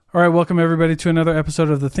All right, welcome everybody to another episode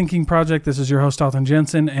of The Thinking Project. This is your host, Alton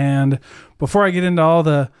Jensen. And before I get into all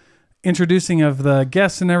the introducing of the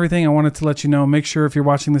guests and everything, I wanted to let you know, make sure if you're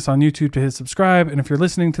watching this on YouTube to hit subscribe. And if you're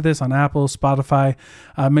listening to this on Apple, Spotify,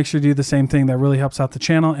 make sure to do the same thing. That really helps out the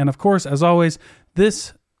channel. And of course, as always,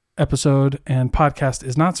 this episode and podcast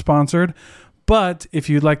is not sponsored. But if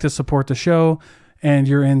you'd like to support the show and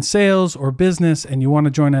you're in sales or business and you want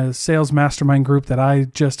to join a sales mastermind group that I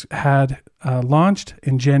just had launched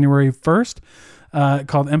in January 1st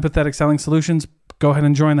called Empathetic Selling Solutions, go ahead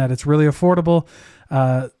and join that. It's really affordable.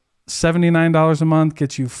 $79 a month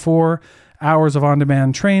gets you 4 hours of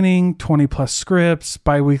on-demand training, 20 plus scripts,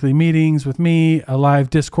 bi-weekly meetings with me, a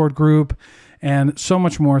live Discord group, and so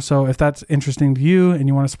much more. So if that's interesting to you and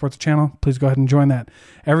you want to support the channel, please go ahead and join that.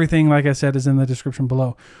 Everything, like I said, is in the description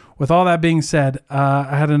below. With all that being said,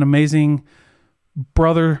 I had an amazing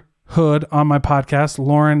brotherhood on my podcast,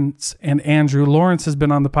 Lawrence and Andrew. Lawrence has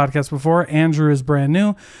been on the podcast before. Andrew is brand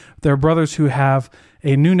new. They're brothers who have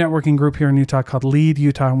a new networking group here in Utah called Lead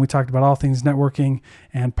Utah, and we talked about all things networking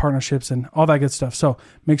and partnerships and all that good stuff. So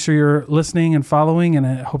make sure you're listening and following, and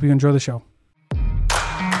I hope you enjoy the show.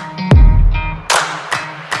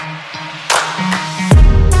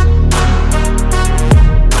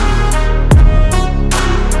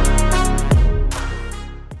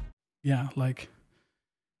 Yeah, like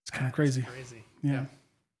it's kind of crazy. Yeah.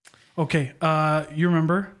 Okay. You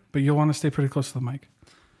remember, but you'll want to stay pretty close to the mic.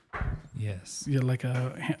 Yes. Yeah, like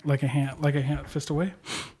a hand fist away.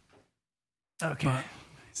 Okay.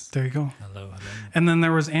 Nice. There you go. Hello. And then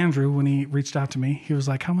there was Andrew when he reached out to me. He was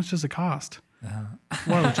like, "How much does it cost?"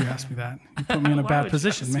 Why would you ask me that? You put me in a bad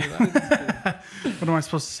position, man. What am I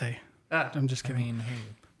supposed to say? I'm just kidding.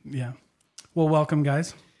 Yeah. Well, welcome,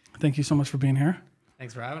 guys. Thank you so much for being here.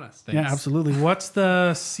 Thanks for having us. Yeah, absolutely. What's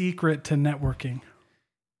the secret to networking?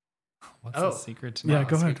 What's the secret to networking? Yeah,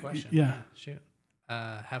 go ahead. Good question. Yeah. Shoot.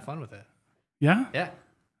 Have fun with it. Yeah? Yeah.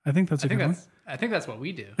 I think that's a good one. I think that's what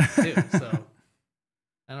we do too. So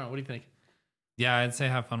I don't know. What do you think? Yeah, I'd say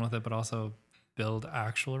have fun with it, but also build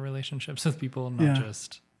actual relationships with people, not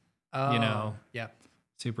just, yeah,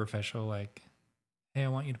 superficial, like, hey, I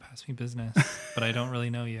want you to pass me business, but I don't really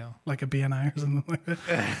know you. Like a BNI or something like that.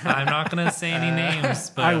 I'm not going to say any names,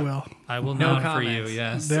 but I will. I will No nod comments. for you,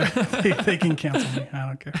 yes. They can cancel me. I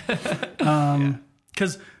don't care.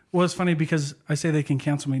 Because well, it's funny because I say they can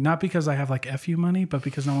cancel me, not because I have like FU money, but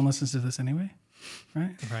because no one listens to this anyway.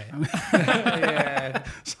 Right? Right. Yeah.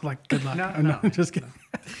 So like, good luck. No. Just kidding.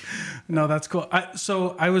 No, that's cool.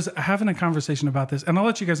 So I was having a conversation about this, and I'll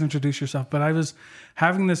let you guys introduce yourself, but I was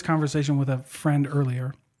having this conversation with a friend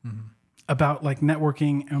earlier about like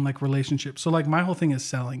networking and like relationships. So like my whole thing is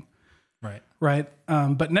selling. Right.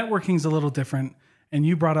 But networking is a little different. And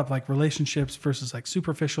you brought up like relationships versus like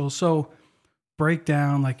superficial. So break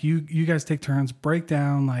down, like you guys take turns, break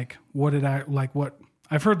down like what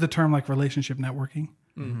I've heard the term like relationship networking,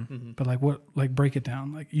 but like what, like break it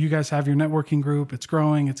down. Like you guys have your networking group, it's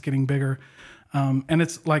growing, it's getting bigger. And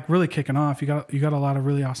it's like really kicking off. You got a lot of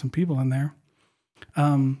really awesome people in there.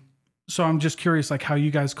 So I'm just curious, like how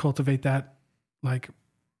you guys cultivate that, like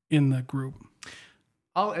in the group.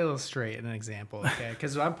 I'll illustrate an example, okay?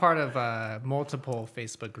 Because I'm part of multiple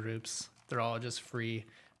Facebook groups. They're all just free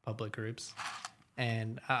public groups,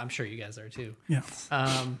 and I'm sure you guys are too. Yeah.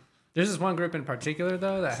 There's this one group in particular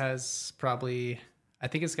though that has probably, I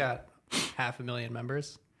think it's got 500,000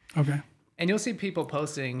 members. Okay. And you'll see people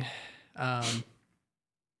posting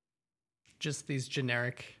just these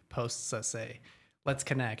generic posts that say, "Let's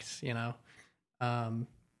connect," and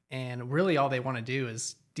really all they want to do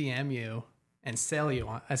is DM you and sell you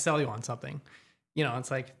on something.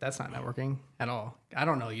 It's like, that's not networking at all. I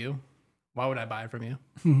don't know you. Why would I buy from you?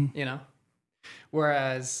 Mm-hmm.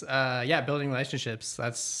 Whereas, building relationships,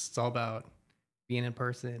 it's all about being in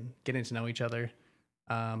person, getting to know each other,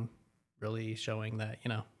 really showing that,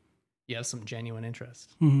 you have some genuine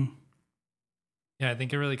interest. Mm-hmm. Yeah, I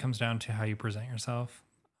think it really comes down to how you present yourself.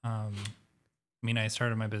 I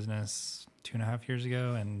started my business 2.5 years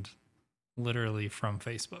ago, and literally from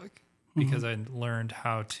Facebook, because I learned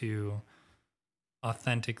how to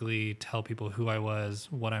authentically tell people who I was,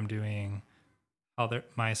 what I'm doing, how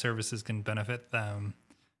my services can benefit them.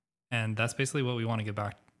 And that's basically what we want to get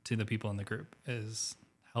back to the people in the group, is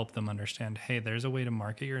help them understand, hey, there's a way to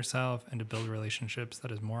market yourself and to build relationships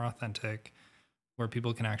that is more authentic, where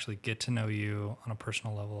people can actually get to know you on a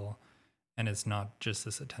personal level. And it's not just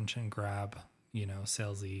this attention grab,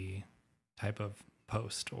 salesy type of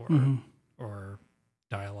post or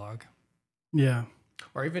dialogue. Yeah.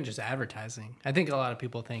 Or even just advertising. I think a lot of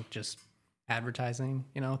people think just advertising,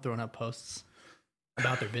 throwing up posts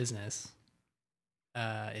about their business.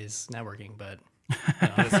 is networking, but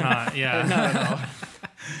It's not. Yeah. not at all.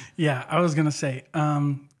 Yeah, I was gonna say,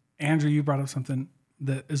 Andrew, you brought up something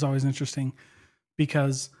that is always interesting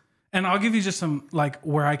because, and I'll give you just some like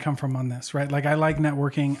where I come from on this, right? Like I like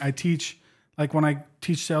networking. I teach, like when I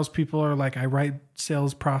teach salespeople or like I write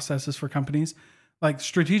sales processes for companies, like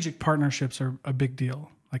strategic partnerships are a big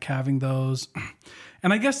deal. Like having those,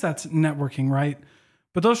 and I guess that's networking, right?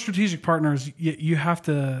 But those strategic partners, you have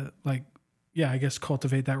to like, yeah, I guess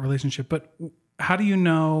cultivate that relationship. But how do you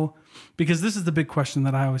know? Because this is the big question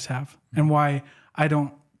that I always have, and why I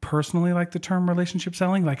don't personally like the term relationship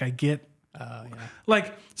selling. Like I get,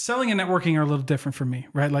 like selling and networking are a little different for me,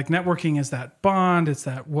 right? Like networking is that bond, it's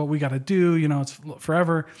that what we got to do, you know, it's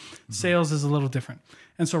forever. Sales is a little different,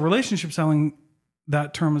 and so relationship selling,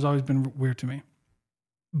 that term has always been weird to me.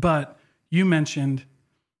 But you mentioned,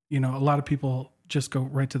 you know, a lot of people just go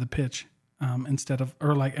right to the pitch instead of,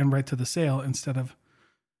 or like, and right to the sale instead of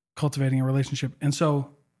cultivating a relationship. And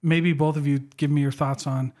so maybe both of you give me your thoughts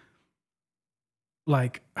on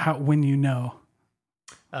like how, when you know,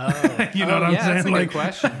 you know what I'm saying? That's a Like, good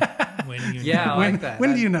question. When you Yeah, I when, like that.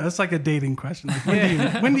 when do you know? It's like a dating question.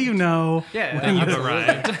 Like, when do you know? Yeah, when you've you-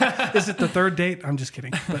 arrived. Is it the third date? I'm just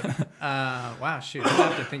kidding. But wow, shoot, I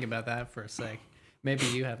have to think about that for a sec. Maybe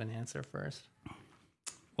you have an answer first.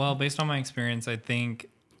 Well, based on my experience, I think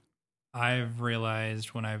I've realized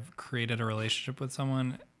when I've created a relationship with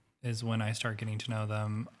someone is when I start getting to know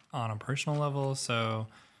them on a personal level. So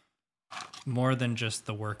more than just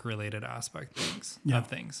the work related aspect of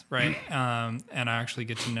things, right? And I actually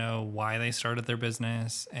get to know why they started their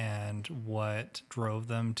business and what drove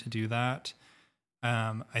them to do that.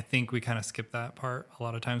 I think we kind of skip that part a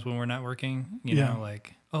lot of times when we're networking, you know,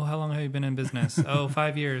 like, oh, how long have you been in business? Oh,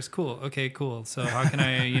 5 years. Cool. Okay, cool. So how can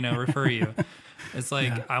I, you know, refer you? It's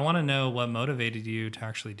like, I want to know what motivated you to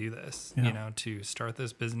actually do this, you know, to start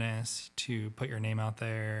this business, to put your name out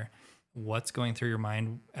there. What's going through your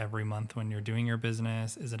mind every month when you're doing your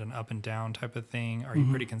business? Is it an up and down type of thing? Are you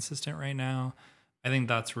pretty consistent right now? I think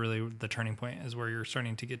that's really the turning point, is where you're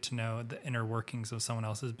starting to get to know the inner workings of someone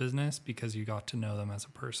else's business because you got to know them as a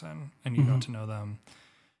person and you got to know them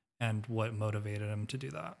and what motivated them to do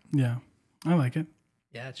that. yeah, I like it.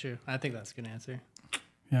 Yeah, true. I think that's a good answer.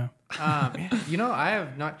 Yeah. You know, I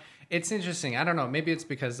have not. It's interesting. I don't know. Maybe it's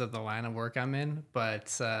because of the line of work I'm in,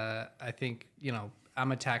 but I think, you know,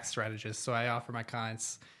 I'm a tax strategist, so I offer my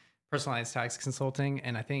clients personalized tax consulting.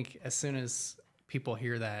 And I think as soon as people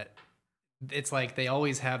hear that, it's like they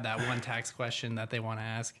always have that one tax question that they want to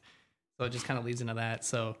ask. So it just kind of leads into that.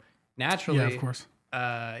 So naturally, Yeah, of course.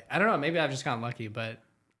 I don't know. Maybe I've just gotten lucky, but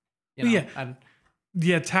you know,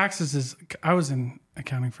 Yeah, taxes is, I was in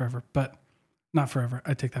accounting forever, but not forever.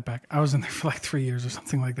 I take that back. I was in there for like 3 years or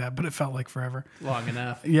something like that, but it felt like forever. long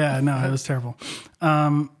enough. Yeah, no, it was terrible.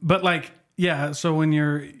 But like, yeah, so when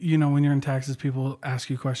you're, you know, when you're in taxes, people ask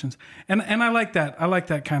you questions. And I like that. I like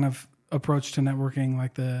that kind of approach to networking,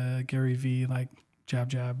 like the Gary V, like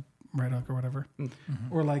jab, right hook or whatever.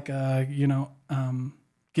 Or like, you know,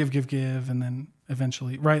 give, and then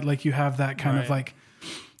eventually, right? Like you have that kind of like,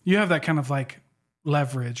 you have that kind of like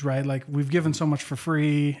leverage, right? Like we've given so much for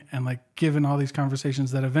free and like given all these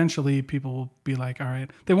conversations that eventually people will be like, all right,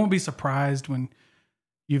 they won't be surprised when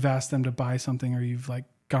you've asked them to buy something or you've like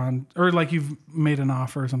gone or like you've made an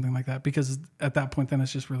offer or something like that, because at that point then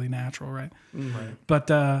it's just really natural, right? Right.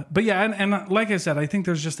 But yeah, and like I said, I think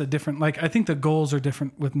there's just a different, like I think the goals are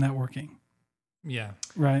different with networking, Yeah.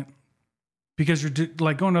 right? Because you're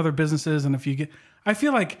like going to other businesses, and if you get, I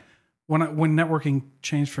feel like when networking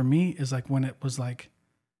changed for me is like when it was like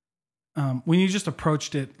when you just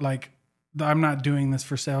approached it like, I'm not doing this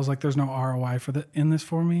for sales, like there's no ROI in this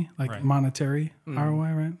for me, like monetary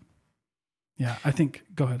ROI, right? Yeah, I think,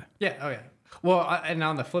 go ahead. Yeah. Oh, yeah. Well, and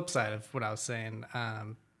on the flip side of what I was saying, I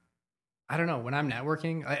don't know, when I'm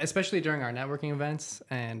networking, especially during our networking events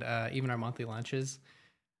and even our monthly lunches,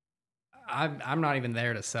 I'm not even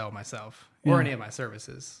there to sell myself or any of my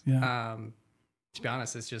services. Yeah. To be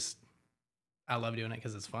honest, it's just, I love doing it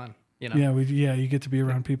because it's fun, you know? Yeah, you get to be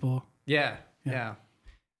around people. Yeah.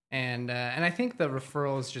 And I think the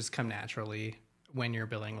referrals just come naturally when you're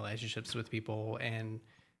building relationships with people and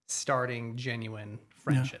starting genuine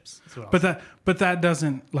friendships. That's what But that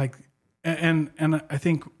doesn't like, and I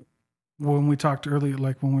think when we talked earlier,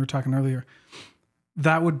 like when we were talking earlier,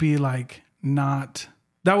 that would be like that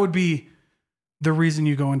would be the reason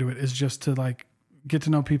you go into it, is just to like get to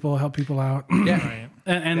know people, help people out. Yeah. Right.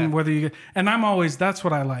 And whether you get, and I'm always, that's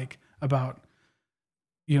what I like about,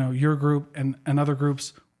 you know, your group and other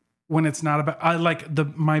groups, when it's not about, I like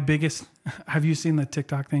my biggest, have you seen the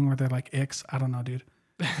TikTok thing where they're like, I don't know, dude.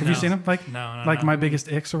 Have you seen them? Like, No, like My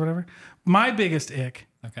Biggest Icks or whatever. My biggest ick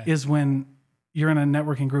Okay. is when you're in a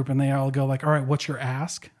networking group and they all go like, all right, what's your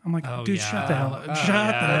ask? I'm like, Oh, dude, yeah. shut the hell up. Oh, Shut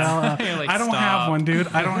yeah. the hell up. You're like, I don't stop. have one, dude.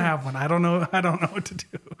 I don't have one. I don't know what to do.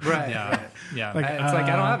 Right. Yeah. Yeah. Like, It's like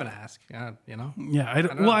I don't have an ask. You know. Yeah. I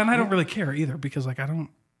don't, know. well, and I don't really care either because like,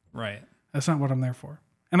 right. that's not what I'm there for.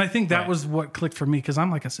 And I think that Right. was what clicked for me because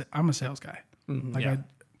I'm a sales guy. Like Yeah.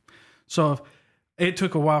 so it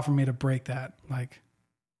took a while for me to break that. Like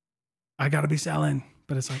I got to be selling,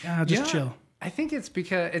 but it's like, just Yeah. chill. I think it's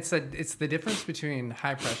because it's the difference between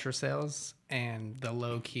high pressure sales and the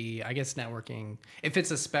low key, I guess, networking. If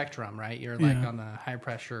it's a spectrum, right? You're like Yeah. on the high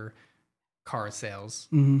pressure car sales,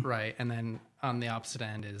 Mm-hmm. right? And then on the opposite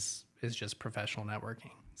end is just professional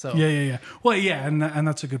networking. So Yeah. Well, yeah, and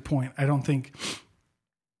that's a good point. I don't think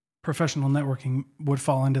professional networking would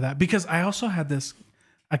fall into that because I also had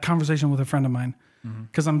a conversation with a friend of mine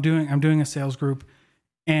because I'm doing a sales group,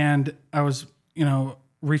 and I was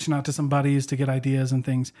reaching out to some buddies to get ideas and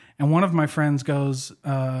things, and one of my friends goes,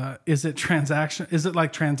 "Is it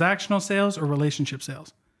like transactional sales or relationship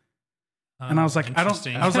sales?" And I was like, I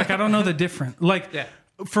don't know the difference. Like, Yeah.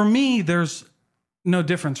 for me, there's no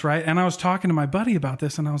difference, right? And I was talking to my buddy about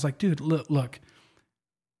this, and I was like, dude, look.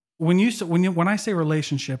 When I say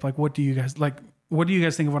relationship, like, what do you guys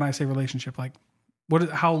think of when I say relationship? Like,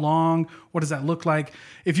 how long? What does that look like?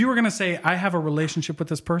 If you were going to say, I have a relationship with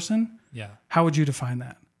this person, Yeah. how would you define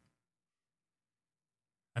that?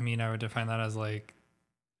 I mean, I would define that as like,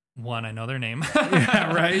 one, I know their name.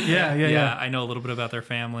 Yeah, right. Yeah. I know a little bit about their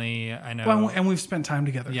family. I know. Well, and we've spent time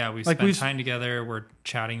together. Yeah, we've Like, spent time together. We're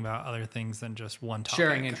chatting about other things than just one topic.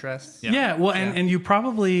 sharing interests. Yeah. Well, and you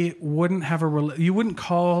probably wouldn't have you wouldn't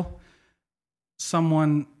call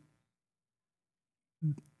someone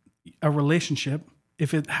a relationship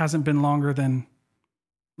if it hasn't been longer than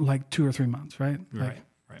like 2 or 3 months, right? Like,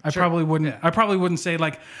 Right. I Sure. probably wouldn't. Yeah. I probably wouldn't say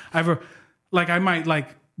like I might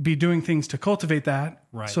like be doing things to cultivate that,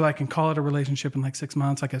 Right. so that I can call it a relationship in like 6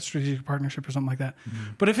 months, like a strategic partnership or something like that.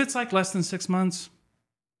 Mm-hmm. But if it's like less than 6 months,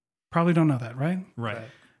 probably don't know that, right? Right.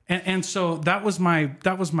 And so that was my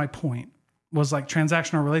point, was like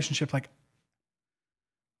transactional relationship, like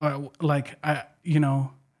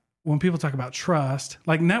when people talk about trust,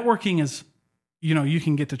 like networking is, you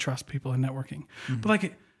can get to trust people in networking,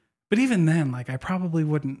 but even then, like I probably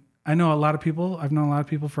wouldn't. I've known a lot of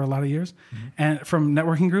people for a lot of years, and from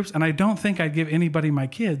networking groups, and I don't think I'd give anybody my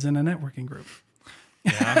kids in a networking group.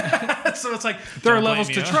 Yeah. So it's like there are Don't levels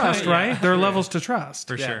blame to you. trust, Yeah. right? There are levels to trust.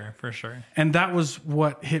 For sure. And that was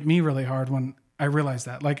what hit me really hard when I realized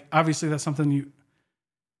that. Like, obviously, that's something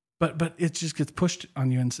but it just gets pushed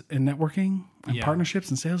on you in networking and Yeah. partnerships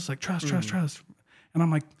and sales. It's like trust. And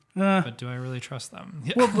I'm like, But do I really trust them?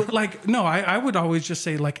 Yeah. well, but like, no, I would always just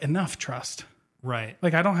say like enough trust. Right.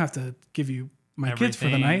 Like, I don't have to give you my kids for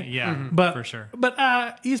the Everything- night. Yeah. But for sure.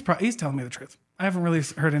 But he's telling me the truth. I haven't really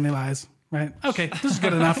heard any lies. Right? Okay, this is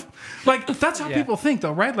good enough. Like, that's how people think,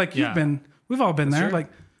 though, right? Like, Yeah. we've all been there. true.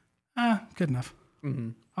 Like, good enough.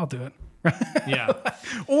 I'll do it. Yeah.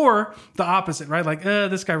 Or the opposite, right? Like,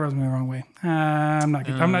 this guy rubs me the wrong way. I'm not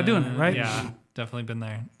doing it, right? Yeah. Definitely been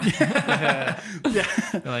there. Yeah.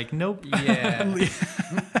 They're like, nope. Yeah.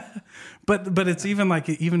 But it's even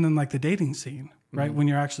in like the dating scene, right? When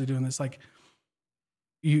you're actually doing this, like,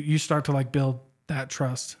 you start to like build that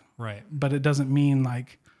trust, Right. but it doesn't mean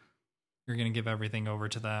like, You're going to give everything over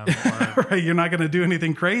to them. Or, right, you're not going to do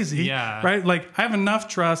anything crazy. Yeah. Right. Like, I have enough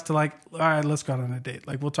trust to like, all right, let's go out on a date.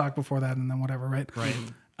 Like, we'll talk before that and then whatever. Right. right.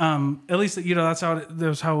 At least, that's how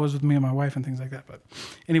it was with me and my wife and things like that. But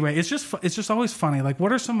anyway, it's just always funny. Like,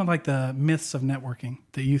 what are some of like the myths of networking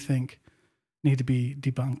that you think need to be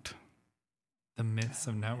debunked? The myths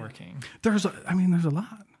of networking. There's a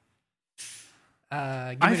lot.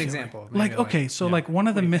 Give me an example. Like, Maybe, okay, so like one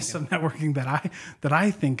of the do you myths of networking that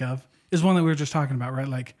I think of is one that we were just talking about, right?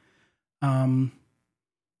 Like,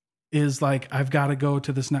 is like, I've got to go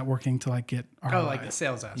to this networking to like get ROI. Oh, like the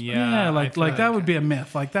sales aspect. Yeah, I like feel that would be a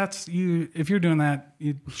myth. Like, that's you. If you're doing that,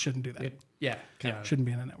 you shouldn't do that. Yeah. Kind of Shouldn't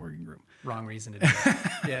be in a networking group. wrong reason to do it.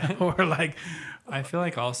 Yeah. Or like, I feel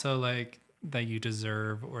like also like that you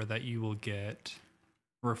deserve or that you will get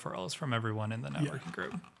referrals from everyone in the networking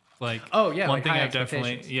group. Like, Oh, yeah, one like thing high I've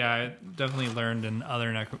definitely, expectations. I definitely learned in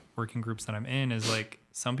other networking groups that I'm in is like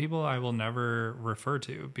some people I will never refer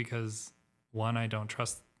to because one, I don't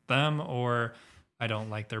trust them, or I don't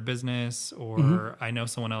like their business, or I know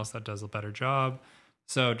someone else that does a better job.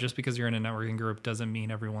 So just because you're in a networking group doesn't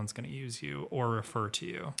mean everyone's going to use you or refer to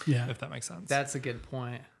you. Yeah. If that makes sense. That's a good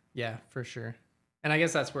point. Yeah, for sure. And I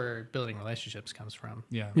guess that's where building relationships comes from.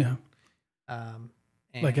 yeah. yeah,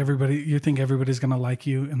 And Like you think everybody's going to like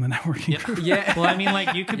you in the networking group. yeah. Well, I mean,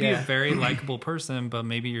 like you could be a Yeah. very likable person, but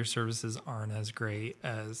maybe your services aren't as great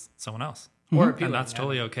as someone else. Or And appealing, that's yeah.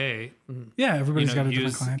 totally okay. Yeah, You everybody's know, got a different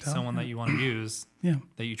use clientele. someone that you want to use Yeah.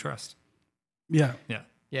 that you trust. Yeah. Yeah.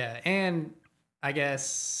 Yeah, and I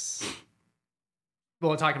guess,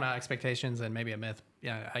 well, talking about expectations and maybe a myth.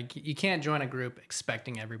 Yeah, you can't join a group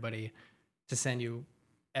expecting everybody to send you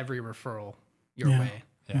every referral your Yeah. way.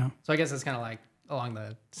 Yeah. So I guess it's kind of like along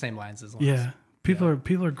the same lines as Yeah. People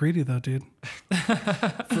are greedy though, dude.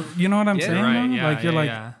 You know what I'm Yeah, saying? Right. though? Yeah. Like you're yeah, like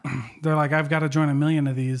yeah. they're like, I've got to join 1 million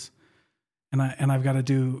of these and I've got to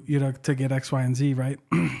do, to get X, Y, and Z, right?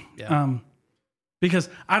 Yeah. Because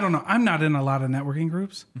I don't know. I'm not in a lot of networking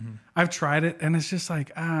groups. Mm-hmm. I've tried it and it's just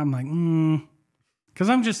like, I'm like, because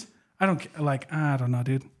I don't know,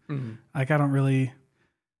 dude. Mhm. Like, I don't really,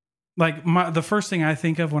 like the first thing I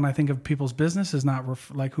think of when I think of people's business is not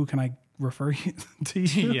like, who can I refer you to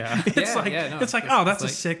you? Yeah. It's Yeah, like, yeah, no, it's like, it's- oh, that's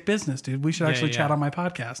it's a like- sick business, dude. We should actually yeah. chat on my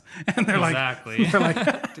podcast. And they're Exactly.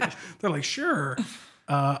 like, they're like, sure.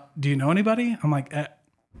 Do you know anybody? I'm like,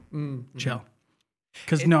 chill.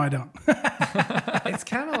 Because no, I don't. It's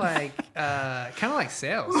kind of like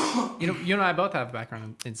sales. You and I both have a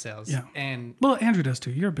background in sales. Yeah. And Well, Andrew does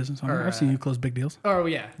too. You're a business owner. Or, I've seen you close big deals. oh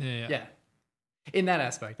yeah, Yeah. In that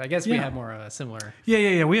aspect, I guess we Yeah. have more similar.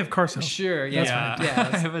 Yeah. We have car sales. Sure. Yeah. Yeah. Yeah. I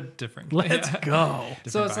that's- have a different. Let's yeah. go.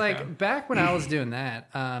 So it's like background. back when I was doing that,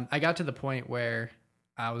 I got to the point where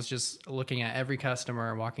I was just looking at every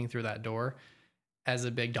customer walking through that door as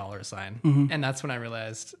a big dollar sign, Mhm. and that's when I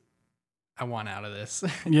realized I want out of this.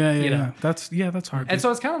 Yeah. You know. That's hard. And so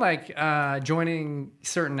it's kind of like joining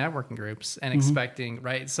certain networking groups and expecting,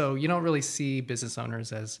 right? So you don't really see business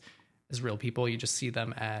owners as real people. You just see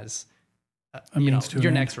them as means to an your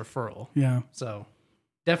end. next referral. yeah. So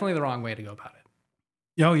definitely the wrong way to go about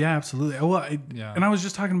it. Oh yeah, absolutely. Well, Yeah. and I was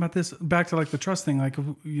just talking about this back to like the trust thing. Like,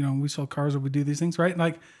 we sell cars or we do these things, right?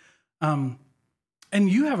 Like, and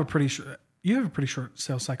you have a pretty short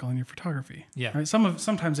sales cycle in your photography. Yeah. Right.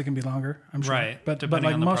 Sometimes it can be longer. I'm sure. Right, But depending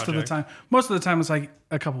like on the most of the project. time it's like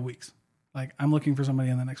a couple weeks. Like I'm looking for somebody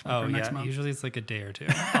in the next week Oh or next yeah. month. Usually it's like a day or two.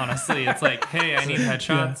 Honestly, it's like, hey, I need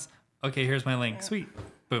headshots. Okay, here's my link. Sweet.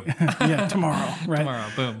 Boom. Yeah, tomorrow. Right. Tomorrow.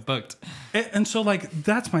 Boom. Booked. And so like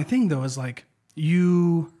that's my thing though, is like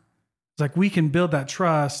we can build that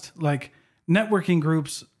trust. Like networking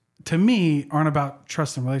groups to me aren't about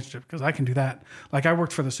trust and relationship, because I can do that. Like I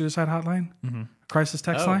worked for the suicide hotline, crisis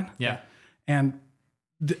text line. Yeah. And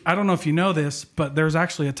I don't know if you know this, but there's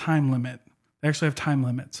actually a time limit. They actually have time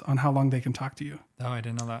limits on how long they can talk to you. Oh, I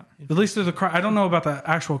didn't know that. At least there's I don't know about the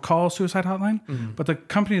actual call suicide hotline, but the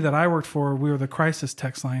company that I worked for, we were the crisis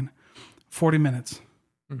text line, 40 minutes.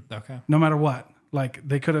 Okay. No matter what. Like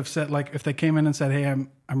they could have said, like if they came in and said, "Hey, I'm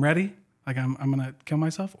ready. Like I'm gonna kill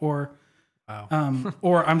myself," or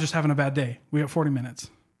or I'm just having a bad day. We got 40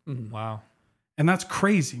 minutes, Wow. and that's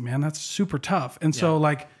crazy, man. That's super tough. And so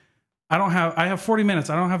like I have 40 minutes.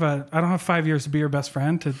 I don't have 5 years to be your best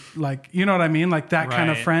friend to, like, you know what I mean? Like that kind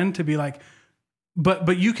of Right. friend to be like,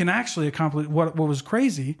 but you can actually accomplish what was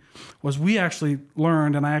crazy was we actually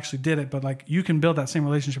learned, and I actually did it, but like you can build that same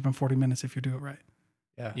relationship in 40 minutes if you do it right.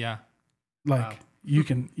 Yeah. Like Wow. you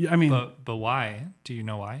can, I mean, But why? Do you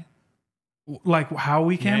know why? like how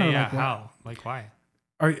we can, or yeah. like what? How? Like why?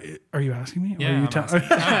 Are you asking me? Or Yeah, are you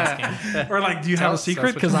I'm asking. or like, do you Tell have a us secret?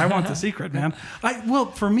 what Because you- I want the secret, man. Well,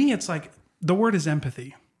 for me, it's like the word is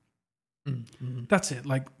empathy. That's it.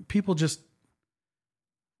 Like people just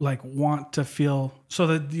like want to feel. So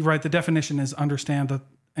the definition is understand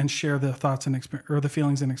and share the thoughts and or the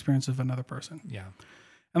feelings and experiences of another person. Yeah.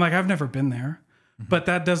 And like I've never been there, but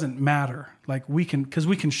that doesn't matter. Like we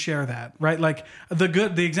can share that, right? Like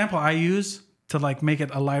the example I use to like make it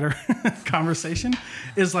a lighter conversation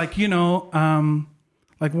is like,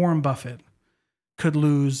 like Warren Buffett could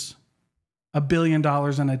lose $1 billion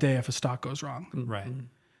in a day if a stock goes wrong. Right.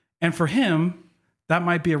 And for him, that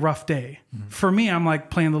might be a rough day. For me, I'm like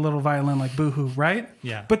playing the little violin, like boohoo, right?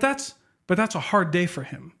 Yeah. But that's a hard day for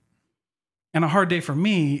him. And a hard day for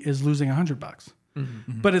me is losing $100.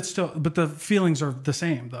 But but the feelings are the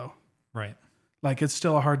same though. Right. Like it's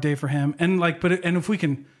still a hard day for him. And like, and if we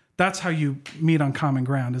can, that's how you meet on common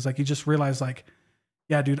ground, is like, you just realize like,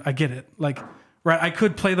 yeah, dude, I get it. Like, right. I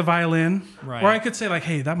could play the violin, Right. or I could say like,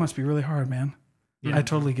 hey, that must be really hard, man. I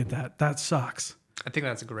totally get that. That sucks. I think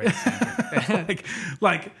that's a great example.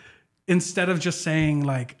 like instead of just saying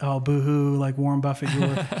like, oh, boohoo, like Warren Buffett, you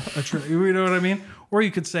know what I mean? Or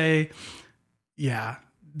you could say, yeah,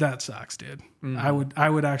 that sucks, dude. I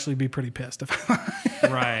would actually be pretty pissed if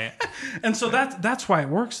Right. And so that's why it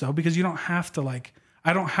works though, because you don't have to like,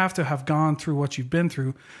 I don't have to have gone through what you've been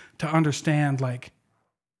through to understand like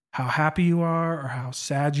how happy you are or how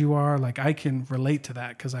sad you are. Like I can relate to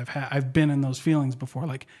that because I've been in those feelings before.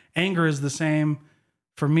 Like anger is the same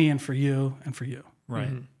for me and for you and for you. Right.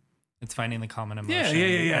 Mhm. It's finding the common emotion. Yeah.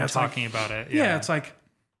 And It's talking about it. Yeah, it's like,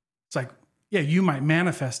 yeah, you might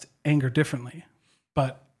manifest anger differently,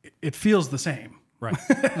 but it feels the same. right.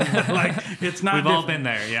 Like it's not. We've all different. been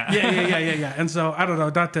there. Yeah. Yeah. And so I don't know,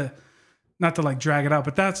 not to like drag it out,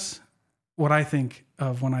 but that's what I think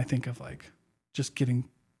of when I think of like just getting,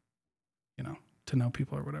 to know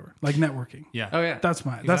people or whatever, like networking. Yeah. Oh yeah. That's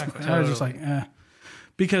my. Exactly. I was just like,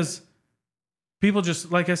 because people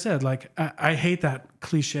just like I said, like I hate that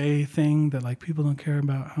cliche thing that like people don't care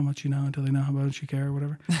about how much you know until they know how much you care or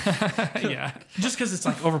whatever. Yeah. Just because it's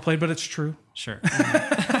like overplayed, but it's true. Sure.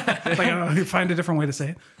 Like I don't know, find a different way to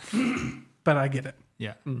say it, but I get it.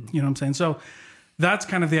 Yeah. You know what I'm saying? So that's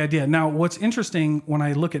kind of the idea. Now, what's interesting when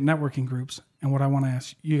I look at networking groups and what I want to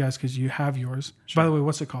ask you guys, because you have yours. By the way,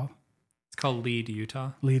 what's it called? It's called Lead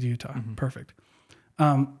Utah. Lead Utah. Perfect.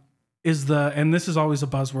 And this is always a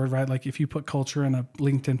buzzword, right? Like if you put culture in a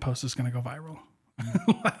LinkedIn post, it's going to go viral.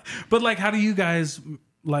 But like, how do you guys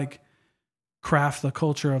like craft the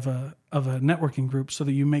culture of a networking group so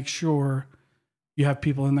that you make sure you have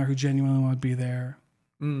people in there who genuinely want to be there?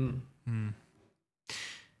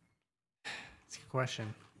 It's a good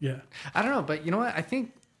question. Yeah. I don't know, but you know what? I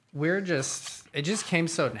think it just came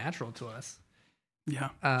so natural to us. Yeah.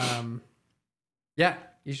 Yeah.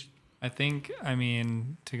 You should, I think, I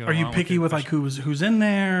mean, to go Are you along picky your with like question- who's in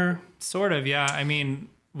there? Sort of, yeah. I mean,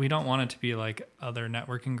 we don't want it to be like other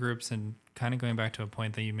networking groups, and kind of going back to a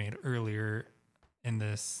point that you made earlier in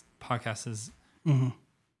this podcast is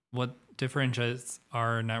what differentiates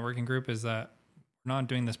our networking group is that we're not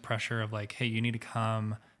doing this pressure of like, hey, you need to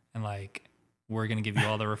come and like, we're going to give you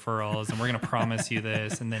all the referrals and we're going to promise you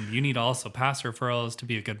this. And then you need to also pass referrals to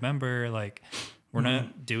be a good member. Like we're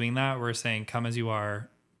not doing that. We're saying, come as you are,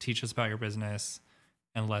 teach us about your business,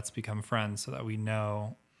 and let's become friends so that we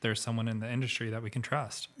know there's someone in the industry that we can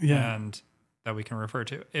trust and that we can refer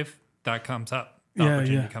to if that comes up. The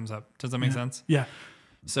opportunity comes up. Does that make sense? Yeah.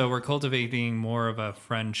 So we're cultivating more of a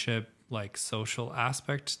friendship, like social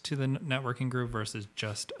aspect to the networking group versus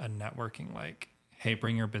just a networking, like, hey,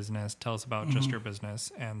 bring your business, tell us about just your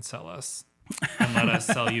business and sell us and let us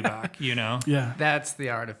sell you back, Yeah. that's the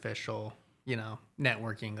artificial,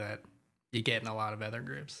 networking that you get in a lot of other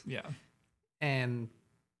groups. Yeah. And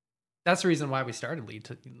that's the reason why we started Lead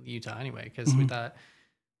to Utah anyway, because we thought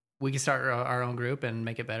we could start our own group and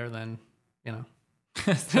make it better than, Than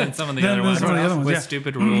some of the Than other ones some of the other ones, with yeah.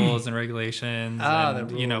 stupid rules and regulations and,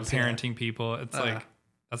 the rules, parenting people. It's like,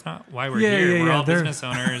 that's not why we're Yeah, here. yeah, We're yeah, all they're- business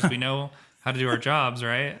owners. We know how to do our jobs,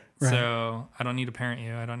 right? Right. So I don't need to parent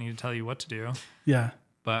you. I don't need to tell you what to do, Yeah.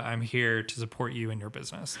 but I'm here to support you in your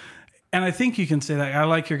business. And I think you can say that. I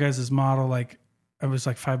like your guys' model. Like it was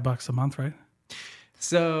like $5 a month, right?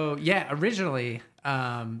 So yeah, originally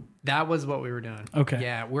that was what we were doing. Okay.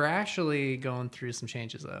 Yeah, we're actually going through some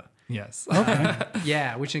changes though. Yes. Okay.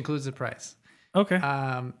 Yeah, which includes the price. Okay.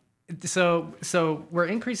 So we're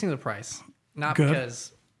increasing the price, not Good.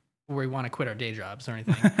 because we want to quit our day jobs or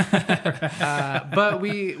anything, but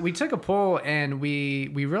we took a poll and we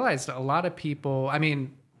realized a lot of people. I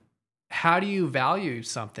mean, how do you value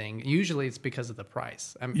something? Usually, it's because of the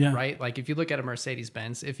price, Yeah. right? Like if you look at a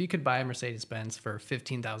Mercedes-Benz, if you could buy a Mercedes-Benz for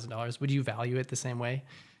 $15,000, would you value it the same way?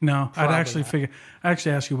 No, I'd Probably actually not.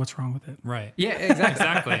 actually ask you what's wrong with it. Right. Yeah,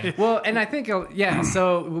 exactly. Exactly. Well, and I think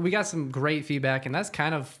so we got some great feedback, and that's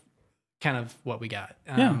kind of what we got.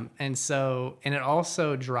 And it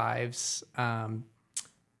also drives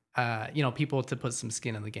people to put some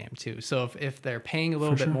skin in the game too. So if they're paying a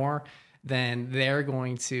little bit more, then they're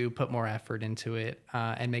going to put more effort into it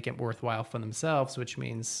and make it worthwhile for themselves, which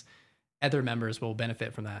means other members will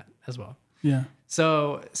benefit from that as well. Yeah.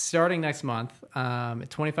 So starting next month,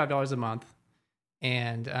 $25 a month.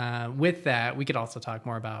 And with that, we could also talk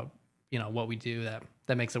more about, what we do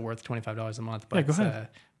that makes it worth $25 a month. But Yeah, go ahead.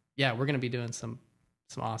 we're going to be doing some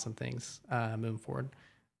awesome things moving forward.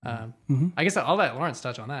 I Mm-hmm. guess I'll let Lawrence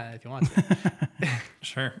touch on that if you want to.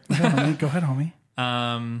 Sure. Go ahead, homie.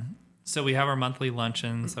 So we have our monthly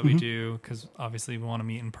luncheons that we do because obviously we want to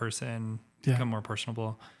meet in person, Yeah. become more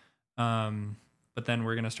personable. But then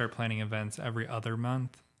we're going to start planning events every other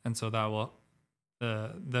month. And so that will,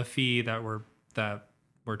 the fee that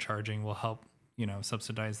we're charging will help,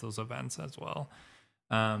 subsidize those events as well.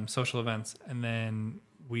 Social events. And then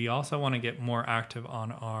we also want to get more active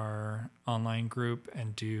on our online group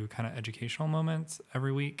and do kind of educational moments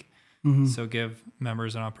every week. Mm-hmm. So give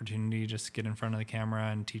members an opportunity just to get in front of the camera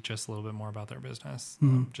and teach us a little bit more about their business.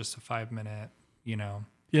 Just a 5-minute,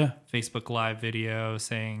 Yeah. Facebook Live video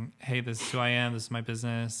saying, hey, this is who I am. This is my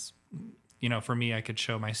business. For me, I could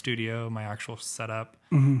show my studio, my actual setup,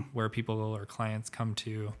 where people or clients come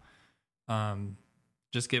to,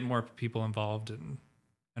 just get more people involved and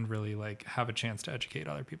really like have a chance to educate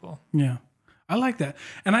other people. Yeah. I like that.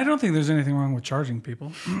 And I don't think there's anything wrong with charging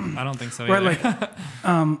people. I don't think so Right, either. like,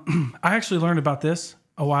 I actually learned about this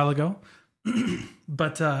a while ago,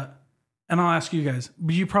 but, and I'll ask you guys,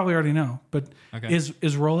 but you probably already know, but Okay. is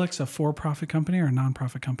Rolex a for-profit company or a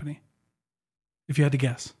non-profit company? If you had to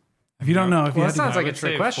guess. If you don't know, if you Well, had that to sounds guess. like a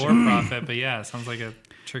trick For question. profit, but yeah, it sounds like a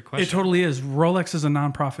trick question. It totally is. Rolex is a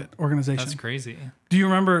non-profit organization. That's crazy. Do you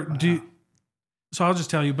remember, so I'll just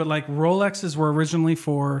tell you, but like Rolexes were originally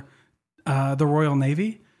for the Royal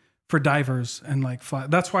Navy, for divers and like fly.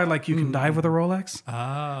 That's why like you can dive with a Rolex.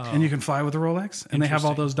 Oh. And you can fly with a Rolex, and they have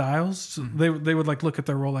all those dials. So they would like look at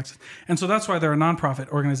their Rolexes, and so that's why they're a nonprofit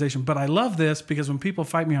organization. But I love this because when people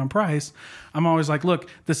fight me on price, I'm always like, look,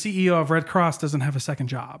 the CEO of Red Cross doesn't have a second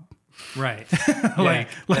job. Right. The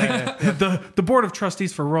board of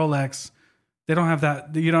trustees for Rolex, they don't have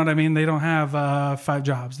that. You know what I mean? They don't have 5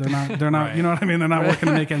 jobs. They're not. Right. You know what I mean? They're not working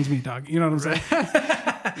to make ends meet, dog. You know what I'm saying?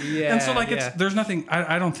 Yeah. And so like there's nothing.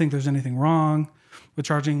 I don't think there's anything wrong with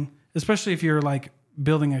charging, especially if you're like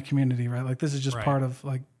building a community, right? Like this is just Right. part of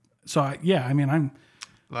like. So I'm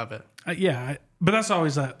Love it. but that's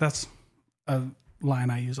always that's a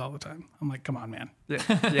line I use all the time. I'm like, come on, man. Yeah.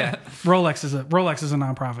 Rolex is a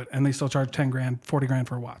nonprofit, and they still charge 10 grand, 40 grand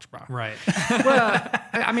for a watch, bro. Right. Well,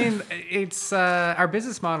 I mean, it's our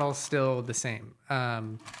business model is still the same.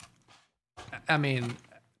 I mean,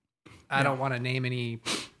 I don't want to name any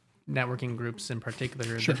networking groups in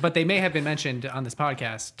particular, but they may have been mentioned on this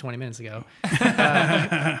podcast 20 minutes ago.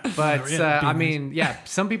 I mean,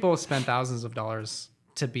 some people spend thousands of dollars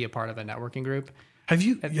to be a part of a networking group. Have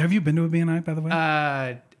you been to a BNI, by the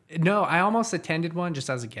way? No, I almost attended one just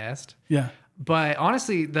as a guest. Yeah. But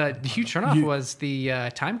honestly, the huge turnoff was the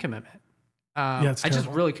time commitment. It's I just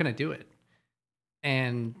terrible. really couldn't do it.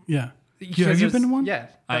 And Yeah. Have you been to one? Yeah.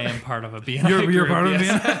 I am part of a BNI You're group, part of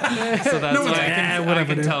yes. BNI? So that's why I whatever,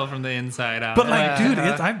 can dude. tell from the inside out. But like, dude,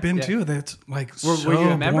 I've been too. That's like Were so you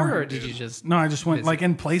a member boring, or did you just? No, I just went like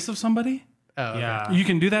in place of somebody. Oh, okay. yeah. You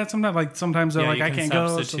can do that sometimes. Like sometimes they're Yeah, like, you I can can't go.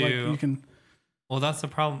 So like substitute. you can. Well, that's the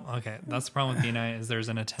problem. Okay, that's the problem with BNI is there's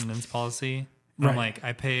an attendance policy. And I'm Right. like,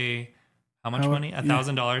 I pay how much Oh, money? yeah.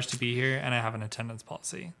 $1,000 to be here, and I have an attendance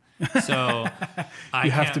policy. So I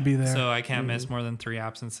You have can't- to be there. So I can't miss more than 3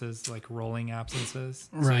 absences, like rolling absences.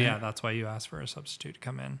 So Right. yeah, that's why you ask for a substitute to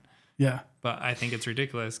come in. Yeah. But I think it's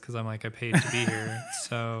ridiculous because I'm like, I paid to be here.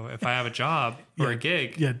 So if I have a job or a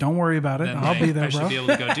gig, Yeah. Don't worry about it. then I'll like, be there, I should bro. be able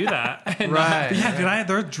to go do that. And Right. Yeah, dude,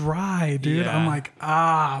 they're dry, dude. Yeah. I'm like,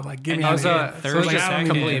 like give me And a you So, get so 30 it's just seconds.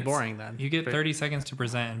 completely boring then. You get 30 seconds to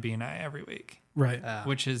present in BNI every week. right.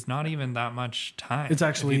 Which is not even that much time. It's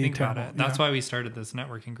actually if you think about terrible, it. That's yeah. why we started this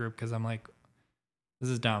networking group because I'm like, this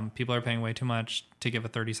is dumb. People are paying way too much to give a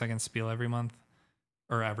 30-second spiel every month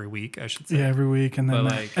or every week, I should say. Yeah, every week, and then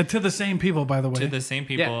But, like, and to the same people, by the way. To the same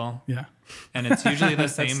people. Yeah. And it's usually the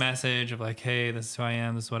same message of like, hey, this is who I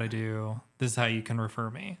am. This is what I do. This is how you can refer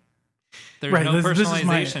me. There's Right. no This is my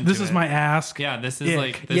personalization this to is it. my ask. Yeah, this is Ick.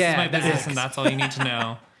 like, this Yeah, is my the business ick. and that's all you need to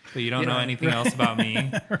know. But you don't know anything else about me.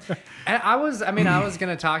 And I was going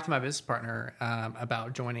to talk to my business partner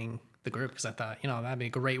about joining the group because I thought, that'd be a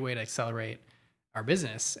great way to accelerate our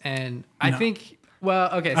business. And I think,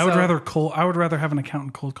 okay. I would rather have an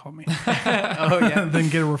accountant cold call me oh yeah. than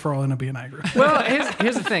get a referral in a BNI group. Well,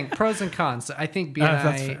 here's the thing: pros and cons. I think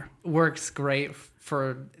That's BNI fair. works great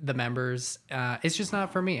for the members. It's just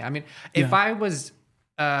not for me. I mean, if Yeah. I was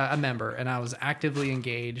a member and I was actively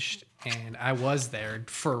engaged and I was there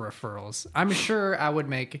for referrals, I'm sure I would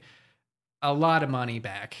make a lot of money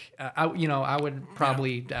back. I would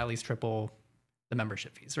probably at least triple the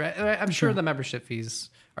membership fees, right? I'm sure the membership fees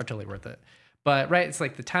are totally worth it. But right, it's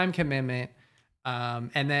like the time commitment,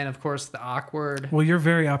 and then of course the awkward. Well, you're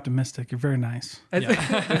very optimistic. You're very nice.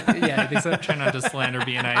 Yeah, I think so. Try not to slander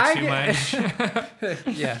BNI too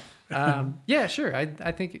much. Yeah, sure. I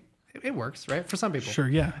think it works, right? For some people. Sure.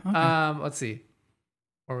 Yeah. Okay. Let's see.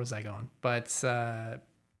 Where was I going? But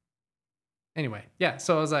anyway, yeah.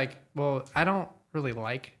 So I was like, well, I don't really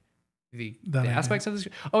like the idea. aspects of this.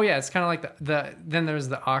 Oh yeah, it's kind of like the then there's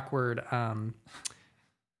the awkward.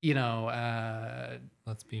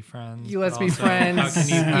 Let's be friends. Let's but be also, friends. How can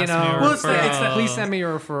you pass me a Well, it's referral? that- Please send me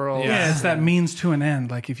your referral. Yeah, it's that means to an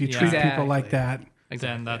end. Like if you Yeah. treat people like that.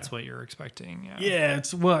 Then that's what you're expecting. Yeah. Yeah.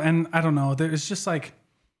 It's and I don't know. There's just like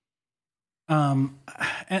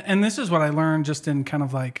and this is what I learned just in kind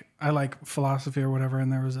of like, I like philosophy or whatever.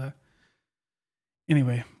 And there was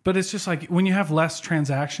anyway, but it's just like when you have less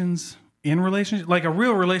transactions in relationship, like a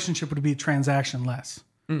real relationship would be transaction less.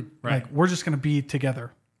 Right. Like we're just going to be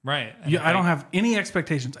together. Right. I don't have any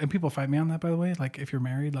expectations. And people fight me on that, by the way. Like if you're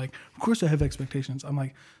married, like, of course I have expectations. I'm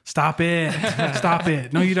like, stop it. Stop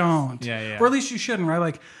it. No, you don't. Yeah. Or at least you shouldn't, right?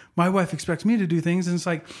 Like my wife expects me to do things. And it's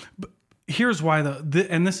like, here's why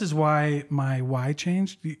and this is why my why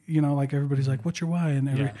changed. You know, like everybody's like, what's your why?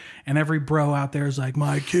 And every bro out there is like,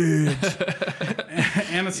 my kids.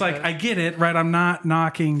 And it's like, I get it, right? I'm not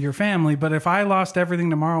knocking your family, but if I lost everything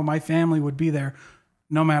tomorrow, my family would be there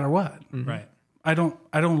no matter what. Mm-hmm. Right. I don't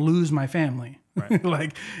lose my family. Right.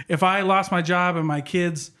 Like if I lost my job and my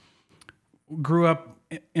kids grew up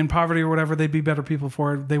in poverty or whatever, they'd be better people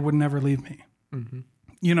for it. They would never leave me. Mm-hmm.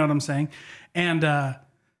 You know what I'm saying? And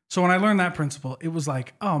so when I learned that principle, it was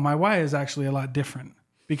like, oh, my why is actually a lot different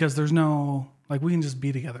because there's no, like, we can just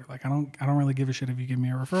be together. Like I don't really give a shit if you give me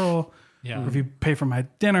a referral. Yeah. Or if you pay for my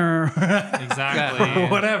dinner. Exactly. Or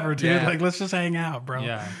whatever, dude. Yeah. Like let's just hang out, bro.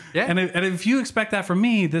 Yeah. Yeah. And if you expect that from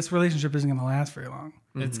me, this relationship isn't going to last very long.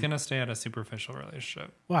 It's going to stay at a superficial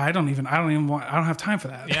relationship. Well, I don't have time for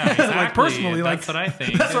that. Yeah, exactly. Like personally, that's like what I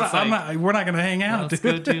think. that's what It's I'm like, not. We're not going to hang out, let's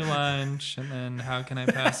dude. go do lunch, and then how can I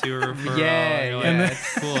pass you a referral? Yeah, You're like, yeah.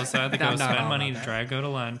 It's cool. So I have to go I'm not spend all money about to go to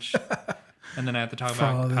lunch, and then I have to talk For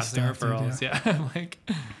all about this passing stuff, dude, referrals. Yeah, like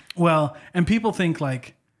Well, and people think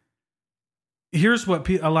like, here's what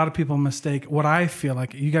a lot of people mistake. What I feel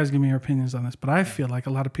like, you guys give me your opinions on this, but I feel like a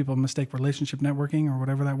lot of people mistake relationship networking or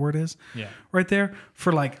whatever that word is, yeah, right there,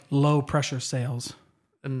 for like low pressure sales,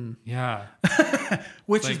 yeah,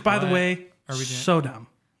 which Like, is, by the what way, are we doing? so dumb.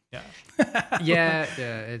 yeah. Yeah,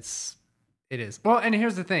 it is. Well, and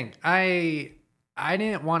here's the thing. I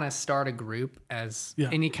didn't want to start a group as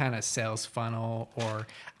any kind of sales funnel or,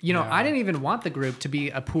 I didn't even want the group to be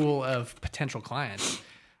a pool of potential clients.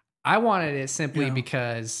 I wanted it simply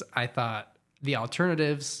because I thought the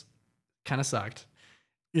alternatives kind of sucked.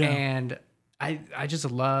 Yeah. And I just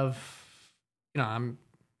love, I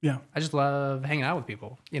just love hanging out with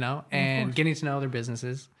people, and getting to know their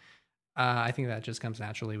businesses. I think that just comes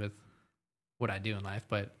naturally with what I do in life.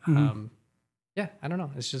 But I don't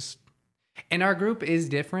know. It's just, and our group is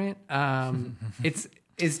different.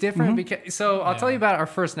 It's different because, so I'll tell you about our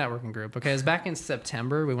first networking group, because back in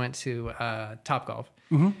September, we went to Topgolf.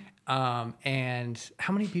 And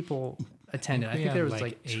how many people attended? I think there was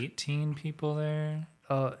like 18 people there.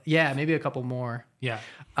 Yeah, maybe a couple more. Yeah.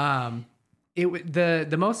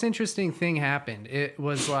 The most interesting thing happened. It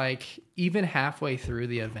was like even halfway through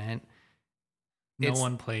the event, No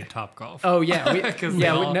one played Topgolf. Oh yeah, because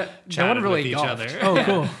no one really with each golfed. other. Oh,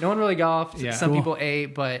 cool. No one really golfed. Yeah. Some Cool. people ate,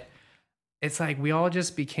 but it's like we all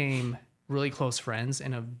just became really close friends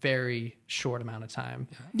in a very short amount of time.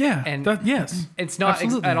 Yeah. And yes. It's not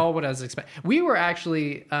Absolutely. at all what I was expecting. We were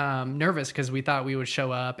actually nervous because we thought we would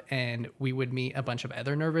show up and we would meet a bunch of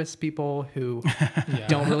other nervous people who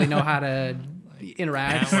don't really know how to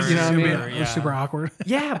interact. network. You know what I mean? Super- It was super awkward.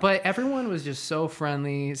 Yeah, but everyone was just so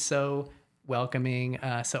friendly, so welcoming,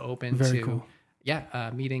 so open Very to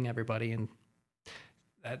cool. meeting everybody. And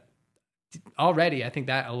that already, I think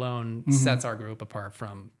that alone Mm-hmm. sets our group apart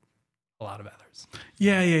from a lot of others.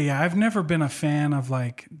 Yeah. I've never been a fan of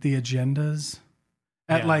like the agendas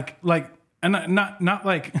at Yeah. and not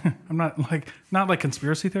like I'm not like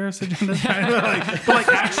conspiracy theorist agendas, right? but like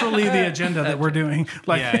actually the agenda that we're doing.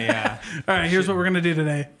 Like, Yeah. all right, here's what we're gonna do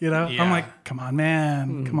today. I'm Yeah. like, come on,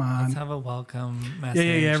 man, come on. Let's have a welcome message.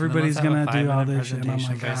 Yeah. and then Everybody's let's have a gonna do all 5-minute this shit. And I'm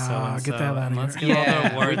presentation like, by so-and-so, get the hell out and of Let's here. get all Yeah.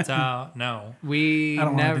 the words out. No. We I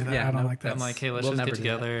don't wanna never, do that. I don't like that. I'm like, hey, let's We'll just never get do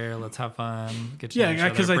that. together. Let's have fun. Get to Yeah, know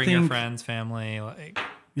each 'cause other. I Bring your think- friends, family. Like,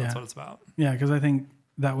 Yeah. that's what it's about. Yeah, because I think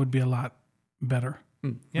that would be a lot better.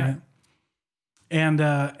 Yeah. Right? And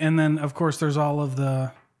then of course there's all of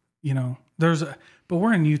the, but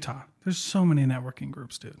we're in Utah. There's so many networking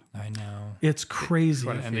groups, dude. I know. It's crazy.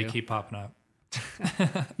 And they keep popping up.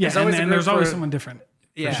 Yeah, There's always a and group there's always for- someone different.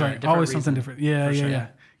 Yeah, Sorry, different always reason. something different. Yeah, For sure. yeah.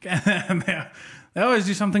 And they always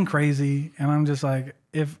do something crazy, and I'm just like,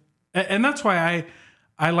 and that's why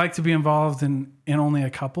I like to be involved in only a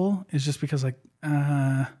couple. Is just because like,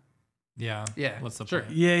 Yeah. Yeah, What's the sure.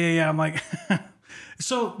 point? yeah. I'm like,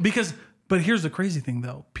 but here's the crazy thing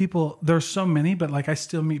though. There's so many, but like I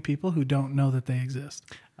still meet people who don't know that they exist.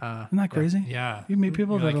 Isn't that crazy? Yeah. You meet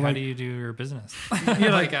people You're that like, are how like, do you do your business?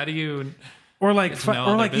 You're like, how do you or like, get to know or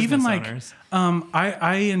other like even business like, owners?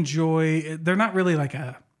 I enjoy. They're not really like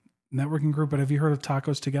a networking group, but have you heard of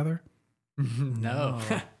Tacos Together? No.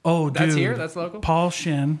 Oh, dude, That's here? That's local? Paul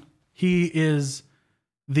Shin. He is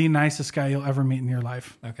the nicest guy you'll ever meet in your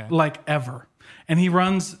life. Okay. Like ever. And he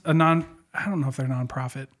runs I don't know if they're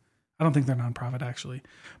nonprofit. I don't think they're nonprofit actually.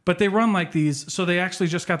 But they run like these. So they actually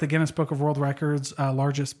just got the Guinness Book of World Records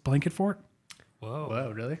largest blanket fort.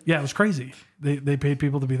 Whoa, really? Yeah, it was crazy. They paid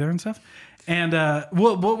people to be there and stuff. And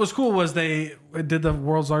what was cool was they did the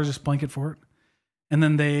world's largest blanket fort. And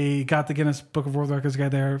then they got the Guinness Book of World Records guy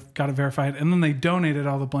there, got it verified, and then they donated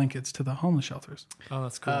all the blankets to the homeless shelters. Oh,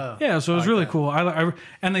 that's cool. Yeah, so it was really cool.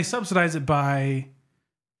 And they subsidize it by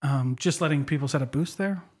just letting people set up booths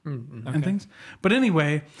there and things. But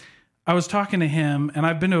anyway, I was talking to him, and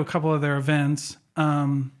I've been to a couple of their events.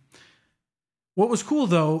 What was cool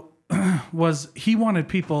though was he wanted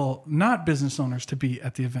people, not business owners, to be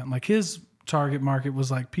at the event. Like his target market was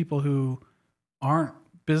like people who aren't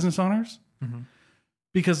business owners. Mm-hmm.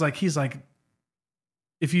 Because like he's like,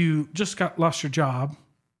 if you just lost your job,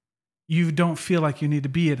 you don't feel like you need to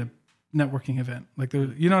be at a networking event. Like there,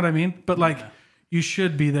 you know what I mean? But like you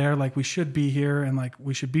should be there. Like we should be here, and like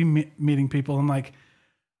we should be meeting people. And like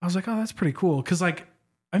I was like, oh, that's pretty cool. Because like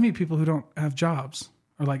I meet people who don't have jobs,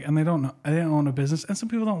 or like, and they don't own a business, and some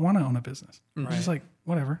people don't want to own a business. Right. It's just like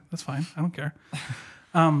whatever, that's fine. I don't care.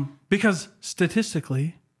 Because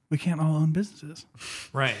statistically, we can't all own businesses.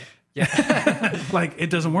 Right. Yeah. Like it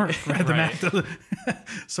doesn't work, right? The Right. math doesn't.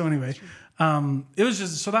 So anyway, it was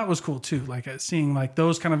just, so that was cool too. Like seeing like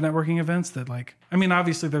those kind of networking events that like, I mean,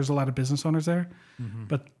 obviously there's a lot of business owners there,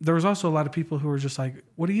 but there was also a lot of people who were just like,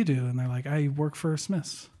 what do you do? And they're like, I work for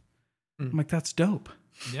Smith's. I'm like, that's dope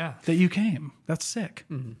Yeah. that you came. That's sick.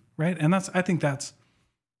 Right. And I think that's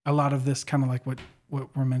a lot of this kind of like what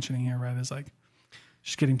we're mentioning here, right? Is like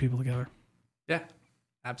just getting people together. Yeah,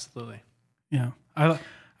 absolutely. Yeah.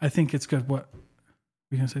 I think it's good. What, were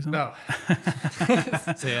you going to say something?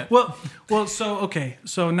 No. Say it. Well, so, okay.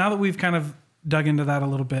 So now that we've kind of dug into that a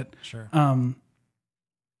little bit, Sure.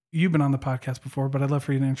 You've been on the podcast before, but I'd love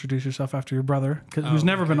for you to introduce yourself after your brother, who's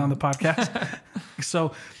never been on the podcast.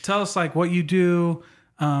 So tell us like what you do,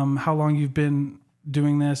 how long you've been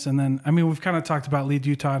doing this. And then, I mean, we've kind of talked about Lead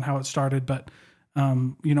Utah and how it started, but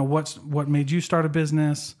you know, what made you start a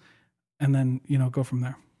business, and then, you know, go from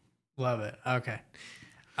there. Love it. Okay.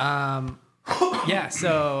 Yeah.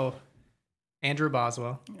 So Andrew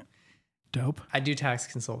Boswell. Dope. I do tax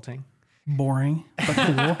consulting. Boring, but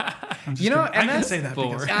cool. I'm just You know, kidding. and I can that's say that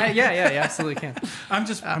because yeah, you absolutely can.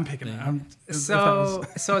 I'm picking it. So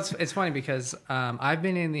it's funny because I've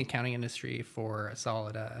been in the accounting industry for a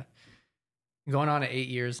solid going on to 8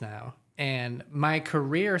 years now, and my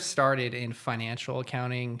career started in financial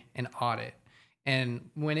accounting and audit. And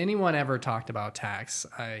when anyone ever talked about tax,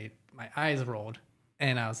 my eyes rolled,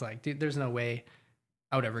 and I was like, dude, there's no way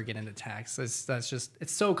I would ever get into tax. That's just,